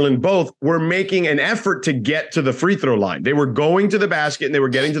and Jalen both were making an effort to get to the free throw line. They were going to the basket and they were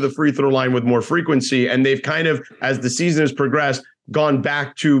getting to the free throw line with more frequency. And they've kind of, as the season has progressed, gone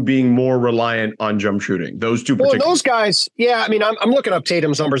back to being more reliant on jump shooting. Those two particular. Well, those guys, I mean, I'm looking up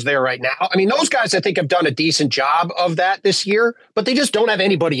Tatum's numbers there right now. I mean, those guys, I think, have done a decent job of that this year, but they just don't have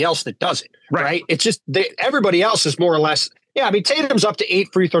anybody else that does it. Right? It's just everybody else is more or less. Yeah, I mean, Tatum's up to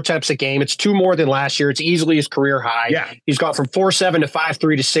 8 free throw attempts a game. It's 2 more than last year. It's easily his career high. Yeah. He's gone from 4-7 to 5-3 to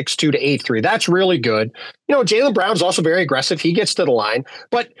 6-2 to 8-3. That's really good. You know, Jaylen Brown's also very aggressive. He gets to the line.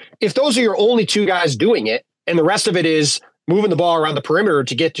 But if those are your only 2 guys doing it, and the rest of it is moving the ball around the perimeter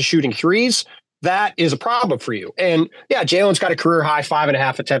to get to shooting threes, that is a problem for you. And Jalen's got a career high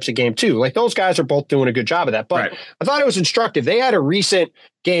 5.5 attempts a game too. Like those guys are both doing a good job of that. But I thought it was instructive. They had a recent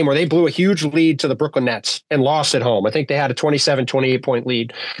game where they blew a huge lead to the Brooklyn Nets and lost at home. I think they had a 27, 28 point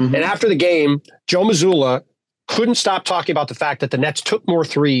lead. Mm-hmm. And after the game, Joe Mazzulla couldn't stop talking about the fact that the Nets took more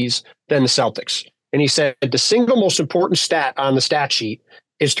threes than the Celtics. And he said the single most important stat on the stat sheet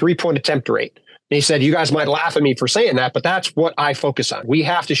is 3-point attempt rate. And he said, you guys might laugh at me for saying that, but that's what I focus on. We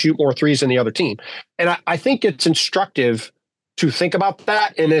have to shoot more threes than the other team. And I think it's instructive to think about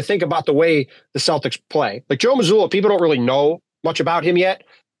that and then think about the way the Celtics play. Like Joe Mazzulla, people don't really know much about him yet.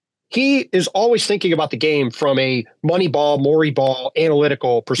 He is always thinking about the game from a money ball, Morey ball,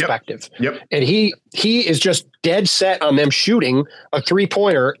 analytical perspective. Yep. And he is just dead set on them shooting a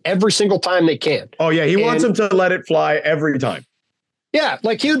 3-pointer every single time they can. Oh, yeah. He wants them to let it fly every time. Yeah,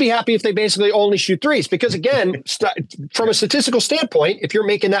 like he would be happy if they basically only shoot threes because, again, from a statistical standpoint, if you're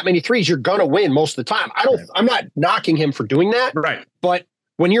making that many threes, you're gonna win most of the time. I'm not knocking him for doing that, right? But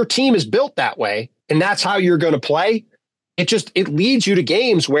when your team is built that way and that's how you're going to play, it leads you to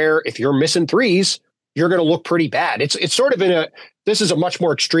games where if you're missing threes, you're going to look pretty bad. It's sort of this is a much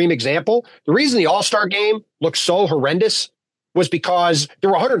more extreme example. The reason the All-Star game looked so horrendous was because there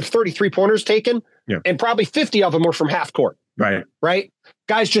were 133 pointers taken, and probably 50 of them were from half court. Right.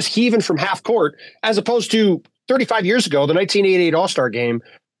 Guys just heaving from half court, as opposed to 35 years ago, the 1988 All-Star game,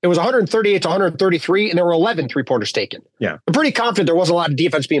 it was 138 to 133, and there were 11 three-pointers taken. Yeah. I'm pretty confident there wasn't a lot of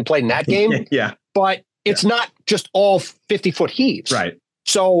defense being played in that game. Yeah. But it's not just all 50-foot heaves. Right.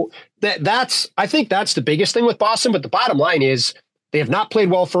 So I think that's the biggest thing with Boston. But the bottom line is they have not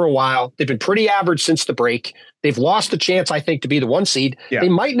played well for a while. They've been pretty average since the break. They've lost the chance, I think, to be the 1 seed. Yeah. They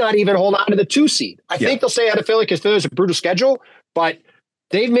might not even hold on to the 2 seed. I think they'll stay out of Philly because Philly's a brutal schedule, but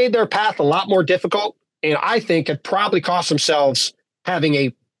they've made their path a lot more difficult. And I think it probably cost themselves having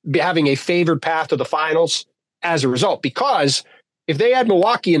a favored path to the finals as a result. Because if they had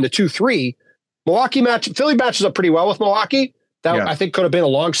Milwaukee in the 2-3, Philly matches up pretty well with Milwaukee. That I think could have been a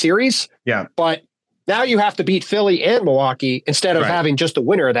long series. Yeah. But now you have to beat Philly and Milwaukee instead of having just the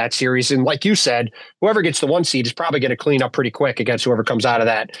winner of that series. And like you said, whoever gets the 1 seed is probably going to clean up pretty quick against whoever comes out of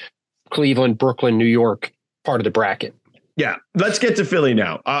that Cleveland, Brooklyn, New York part of the bracket. Yeah. Let's get to Philly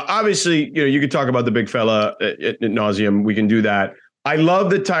now. Obviously, you could talk about the big fella ad nauseum. We can do that. I love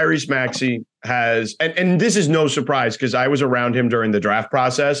that Tyrese Maxey has, and this is no surprise because I was around him during the draft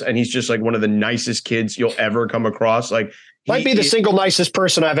process, and he's just like one of the nicest kids you'll ever come across. Like, might be the single nicest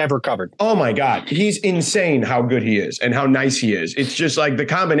person I've ever covered. Oh my God. He's insane how good he is and how nice he is. It's just like the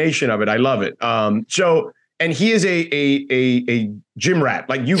combination of it. I love it. And he is a gym rat.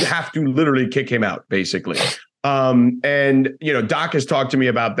 Like you have to literally kick him out basically. And Doc has talked to me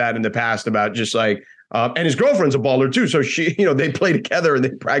about that in the past about just like, and his girlfriend's a baller too. So she, they play together and they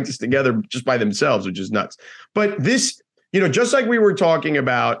practice together just by themselves, which is nuts. But this just like we were talking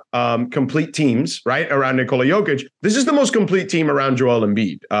about complete teams, right, around Nikola Jokic, this is the most complete team around Joel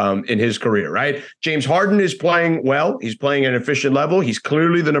Embiid in his career, right? James Harden is playing well. He's playing at an efficient level. He's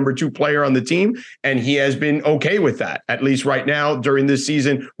clearly the number 2 player on the team, and he has been okay with that, at least right now during this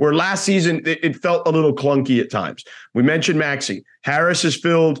season, where last season it felt a little clunky at times. We mentioned Maxey. Harris has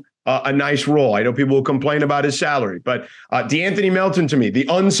filled a nice role. I know people will complain about his salary, but DeAnthony Melton, to me, the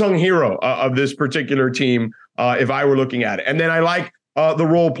unsung hero of this particular team, if I were looking at it. And then I like the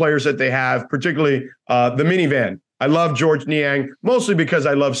role players that they have, particularly the minivan. I love George Niang, mostly because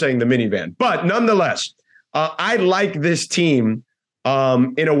I love saying the minivan. But nonetheless, I like this team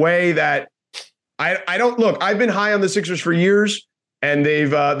in a way that I don't look. I've been high on the Sixers for years, and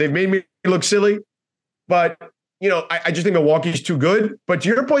they've made me look silly. But I just think Milwaukee's too good. But to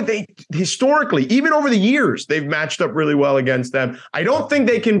your point, they historically, even over the years, they've matched up really well against them. I don't think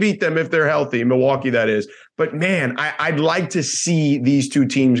they can beat them if they're healthy, Milwaukee, that is. But man, I'd like to see these two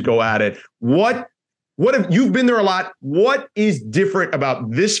teams go at it. What if you've been there a lot? What is different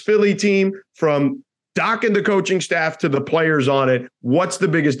about this Philly team from Doc and the coaching staff to the players on it? What's the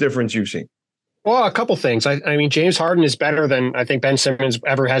biggest difference you've seen? Well, a couple things. I mean, James Harden is better than I think Ben Simmons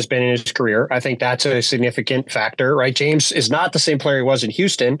ever has been in his career. I think that's a significant factor, right? James is not the same player he was in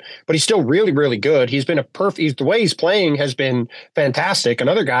Houston, but he's still really, really good. He's been the way he's playing has been fantastic.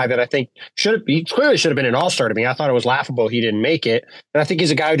 Another guy that I think clearly should have been an all-star to me. I thought it was laughable he didn't make it. And I think he's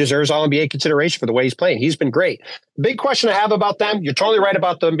a guy who deserves All-NBA consideration for the way he's playing. He's been great. The big question I have about them, you're totally right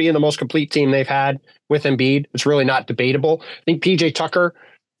about them being the most complete team they've had with Embiid. It's really not debatable. I think PJ Tucker,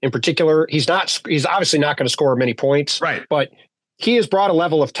 in particular, he's obviously not going to score many points, right? But he has brought a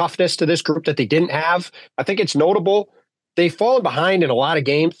level of toughness to this group that they didn't have. I think it's notable. They've fallen behind in a lot of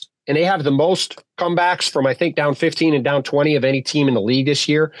games, and they have the most comebacks from, I think, down 15 and down 20 of any team in the league this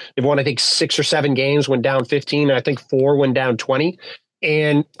year. They've won, I think, 6 or 7 games when down 15, and I think 4 when down 20.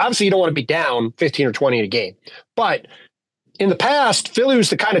 And obviously, you don't want to be down 15 or 20 in a game. But in the past, Philly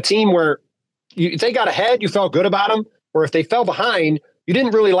was the kind of team where if they got ahead, you felt good about them, or if they fell behind, you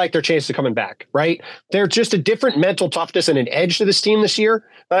didn't really like their chance of coming back, right? They're just a different mental toughness and an edge to this team this year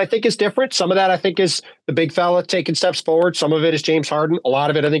that I think is different. Some of that I think is the big fella taking steps forward. Some of it is James Harden. A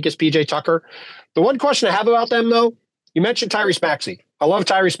lot of it I think is PJ Tucker. The one question I have about them, though, you mentioned Tyrese Maxey. I love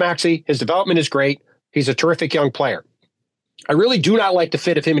Tyrese Maxey. His development is great. He's a terrific young player. I really do not like the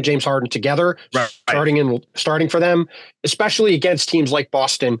fit of him and James Harden together, starting for them, especially against teams like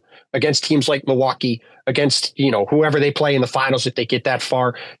Boston, against teams like Milwaukee, against whoever they play in the finals if they get that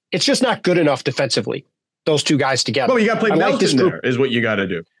far. It's just not good enough defensively, those two guys together. Well, you got to play Melton there is what you got to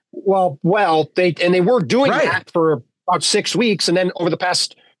do. Well, they were doing that for about 6 weeks, and then over the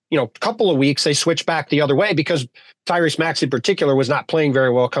past couple of weeks they switched back the other way because Tyrese Maxey in particular was not playing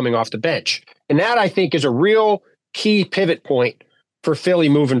very well coming off the bench, and that I think is a real key pivot point for Philly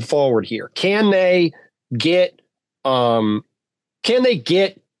moving forward here. Can they get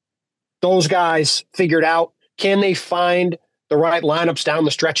those guys figured out? Can they find the right lineups down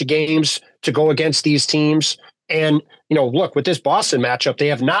the stretch of games to go against these teams? And, look, with this Boston matchup, they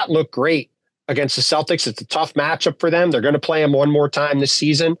have not looked great against the Celtics. It's a tough matchup for them. They're going to play them one more time this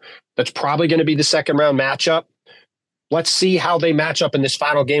season. That's probably going to be the second round matchup. Let's see how they match up in this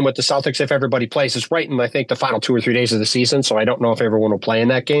final game with the Celtics if everybody plays. It's right in, I think, the final 2 or 3 days of the season, so I don't know if everyone will play in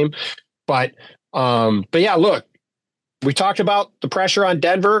that game. But yeah, look, we talked about the pressure on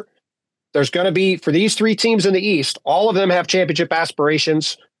Denver. There's going to be, for these 3 teams in the East, all of them have championship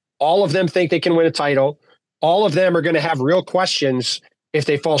aspirations. All of them think they can win a title. All of them are going to have real questions if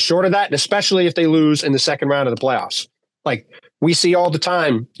they fall short of that, and especially if they lose in the second round of the playoffs. Like we see all the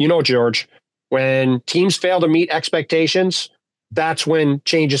time, George, when teams fail to meet expectations, that's when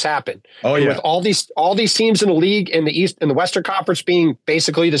changes happen. Oh, and yeah. With all these teams in the league in the East, in the Western Conference being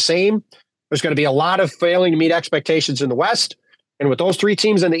basically the same, there's going to be a lot of failing to meet expectations in the West. And with those 3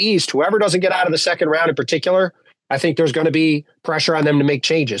 teams in the East, whoever doesn't get out of the second round in particular, I think there's going to be pressure on them to make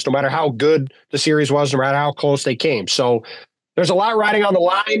changes, no matter how good the series was, no matter how close they came. So there's a lot riding on the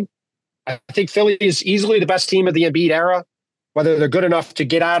line. I think Philly is easily the best team of the Embiid era. Whether they're good enough to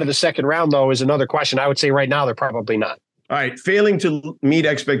get out of the second round, though, is another question. I would say right now they're probably not. All right, failing to meet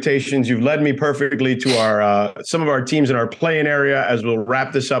expectations. You've led me perfectly to our some of our teams in our play-in area as we'll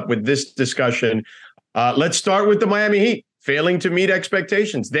wrap this up with this discussion. Let's start with the Miami Heat. Failing to meet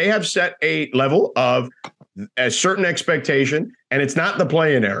expectations. They have set a level of a certain expectation, and it's not the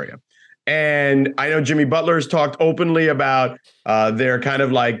play-in area. And I know Jimmy Butler has talked openly about they're kind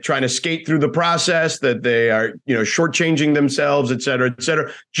of like trying to skate through the process, that they are, shortchanging themselves, et cetera, et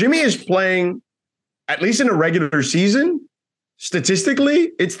cetera. Jimmy is playing, at least in a regular season,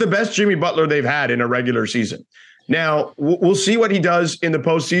 statistically, it's the best Jimmy Butler they've had in a regular season. Now, we'll see what he does in the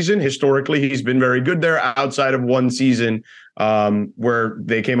postseason. Historically, he's been very good there outside of one season where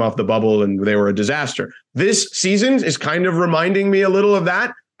they came off the bubble and they were a disaster. This season is kind of reminding me a little of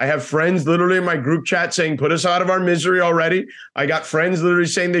that. I have friends literally in my group chat saying, put us out of our misery already. I got friends literally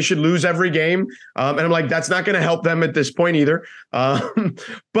saying they should lose every game. And I'm like, that's not going to help them at this point either.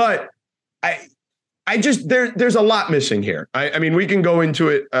 But I just, there's a lot missing here. I mean, we can go into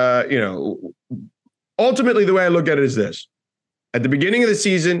it, ultimately, the way I look at it is this. At the beginning of the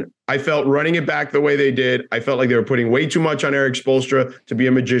season, I felt running it back the way they did, I felt like they were putting way too much on Eric Spoelstra to be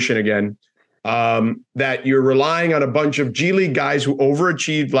a magician again. That you're relying on a bunch of G League guys who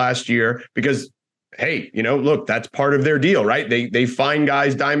overachieved last year because, hey, look, that's part of their deal, right? They find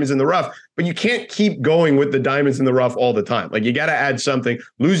guys, diamonds in the rough, but you can't keep going with the diamonds in the rough all the time. Like, you got to add something.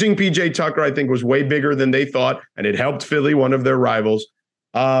 Losing PJ Tucker, I think, was way bigger than they thought, and it helped Philly, one of their rivals.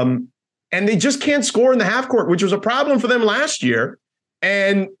 And they just can't score in the half court, which was a problem for them last year.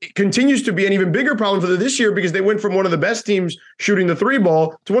 And it continues to be an even bigger problem for them this year because they went from one of the best teams shooting the three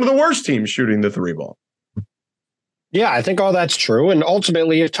ball to one of the worst teams shooting the three ball. Yeah, I think all that's true. And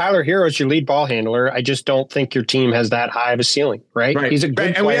ultimately, if Tyler Hero is your lead ball handler, I just don't think your team has that high of a ceiling, right? He's a good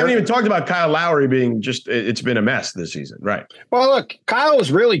player. And we haven't even talked about Kyle Lowry being it's been a mess this season, right? Well, look, Kyle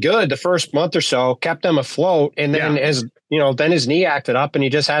was really good the first month or so, kept them afloat. And then then his knee acted up and he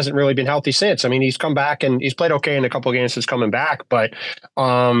just hasn't really been healthy since. I mean, he's come back and he's played okay in a couple of games since coming back. But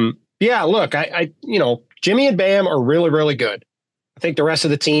look, I Jimmy and Bam are really, really good. I think the rest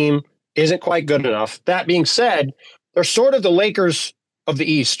of the team isn't quite good enough. That being said, they're sort of the Lakers of the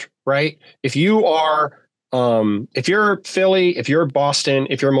East, right? If you are, if you're Philly, if you're Boston,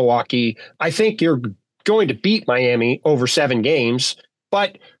 if you're Milwaukee, I think you're going to beat Miami over 7 games.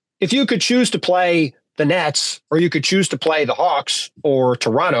 But if you could choose to play the Nets, or you could choose to play the Hawks or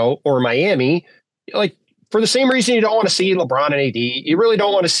Toronto or Miami, like, for the same reason you don't want to see LeBron and AD, you really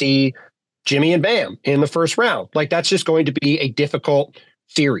don't want to see Jimmy and Bam in the first round. Like, that's just going to be a difficult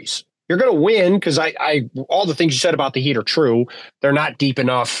series. You're going to win because I all the things you said about the Heat are true. They're not deep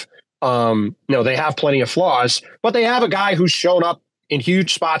enough. They have plenty of flaws, but they have a guy who's shown up in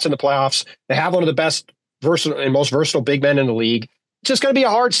huge spots in the playoffs. They have one of the best and most versatile big men in the league. It's just going to be a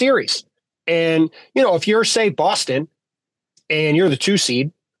hard series. And, if you're, say, Boston and you're the 2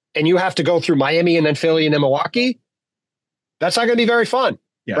 seed and you have to go through Miami and then Philly and then Milwaukee, that's not going to be very fun.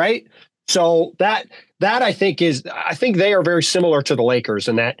 Yeah. Right. So that I think they are very similar to the Lakers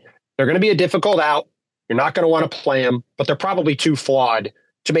in that they're going to be a difficult out. You're not going to want to play them, but they're probably too flawed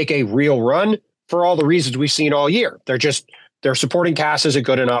to make a real run for all the reasons we've seen all year. Their supporting cast isn't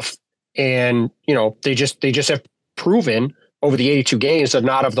good enough. And, they just have proven over the 82 games they're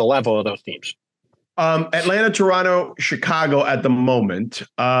not of the level of those teams. Atlanta, Toronto, Chicago at the moment.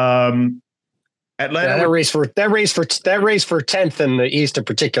 Atlanta, that race for 10th in the East in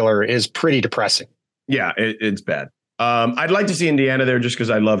particular is pretty depressing. Yeah, it's bad. I'd like to see Indiana there just because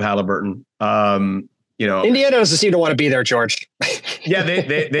I love Halliburton. Indiana doesn't seem to want to be there, George. Yeah,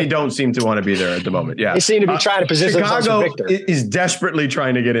 they don't seem to want to be there at the moment. Yeah, they seem to be trying to position themselves for victor. Chicago is desperately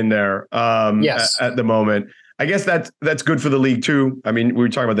trying to get in there. Yes. At the moment. I guess that's good for the league too. I mean, we were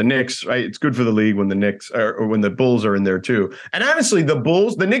talking about the Knicks, right? It's good for the league when the Knicks or when the Bulls are in there too. And honestly,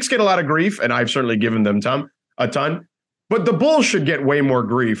 the Knicks get a lot of grief, and I've certainly given them a ton. But the Bulls should get way more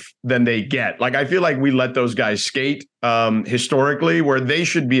grief than they get. Like, I feel like we let those guys skate historically, where they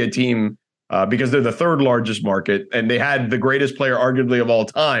should be a team because they're the 3rd largest market, and they had the greatest player arguably of all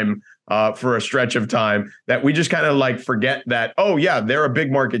time for a stretch of time, that we just kind of like forget that, oh yeah, they're a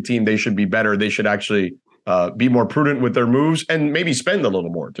big market team. They should be better. They should actually be more prudent with their moves and maybe spend a little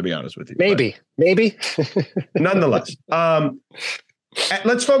more, to be honest with you. Maybe. Nonetheless,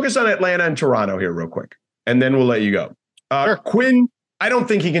 let's focus on Atlanta and Toronto here real quick, and then we'll let you go. Sure. Quinn, I don't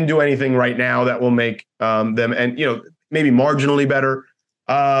think he can do anything right now that will make them, and maybe marginally better.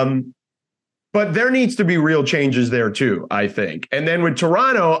 But there needs to be real changes there too, I think. And then with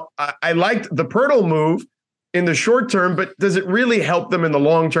Toronto, I liked the Pirtle move in the short term, but does it really help them in the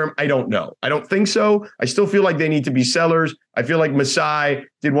long term? I don't know. I don't think so. I still feel like they need to be sellers. I feel like Masai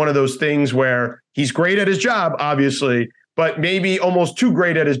did one of those things where he's great at his job, obviously, but maybe almost too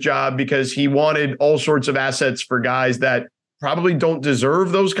great at his job because he wanted all sorts of assets for guys that probably don't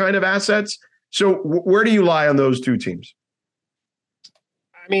deserve those kind of assets. So where do you lie on those two teams?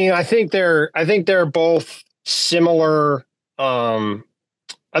 I mean, I think they're both similar.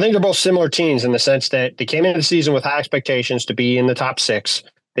 I think they're both similar teams in the sense that they came into the season with high expectations to be in the top 6.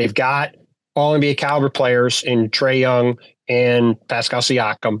 They've got all NBA caliber players in Trae Young and Pascal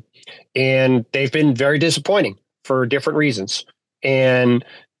Siakam, and they've been very disappointing for different reasons. And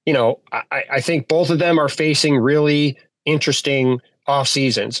I think both of them are facing really interesting off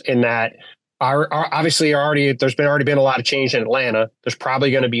seasons in that obviously there's already been a lot of change in Atlanta. There's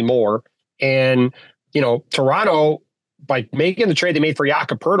probably going to be more. And, Toronto, by making the trade they made for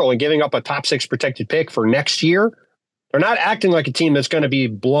Jakob Poeltl and giving up a top 6 protected pick for next year, they're not acting like a team that's going to be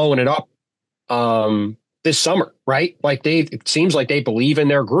blowing it up this summer, right? Like it seems like they believe in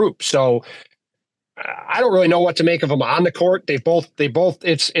their group. So I don't really know what to make of them on the court. They both,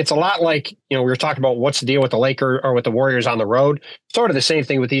 it's a lot like, we were talking about what's the deal with the Lakers or with the Warriors on the road. Sort of the same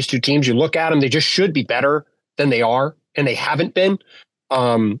thing with these two teams. You look at them, they just should be better than they are, and they haven't been.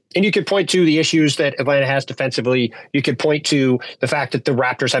 And you could point to the issues that Atlanta has defensively. You could point to the fact that the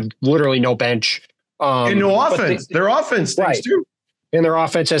Raptors have literally no bench. And no offense. Their offense stinks right. too. And their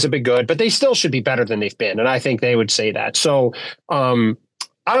offense hasn't been good, but they still should be better than they've been. And I think they would say that. So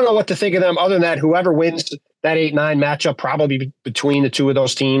I don't know what to think of them other than that whoever wins that 8-9 matchup, probably between the two of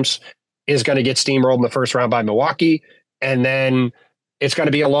those teams, is going to get steamrolled in the first round by Milwaukee. And then it's going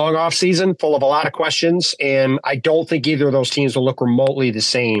to be a long off season full of a lot of questions. And I don't think either of those teams will look remotely the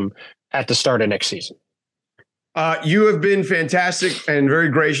same at the start of next season. You have been fantastic and very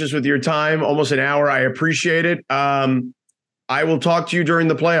gracious with your time. Almost an hour. I appreciate it. I will talk to you during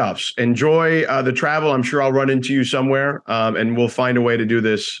the playoffs. Enjoy the travel. I'm sure I'll run into you somewhere, and we'll find a way to do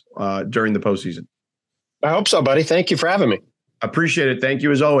this during the postseason. I hope so, buddy. Thank you for having me. Appreciate it. Thank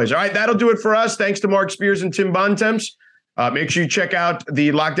you as always. All right, that'll do it for us. Thanks to Marc Spears and Tim Bontemps. Make sure you check out the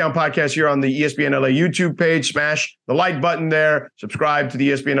Lockdown Podcast here on the ESPN LA YouTube page. Smash the like button there. Subscribe to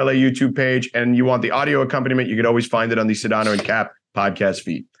the ESPN LA YouTube page. And you want the audio accompaniment, you can always find it on the Sedano and Cap podcast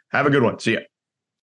feed. Have a good one. See ya.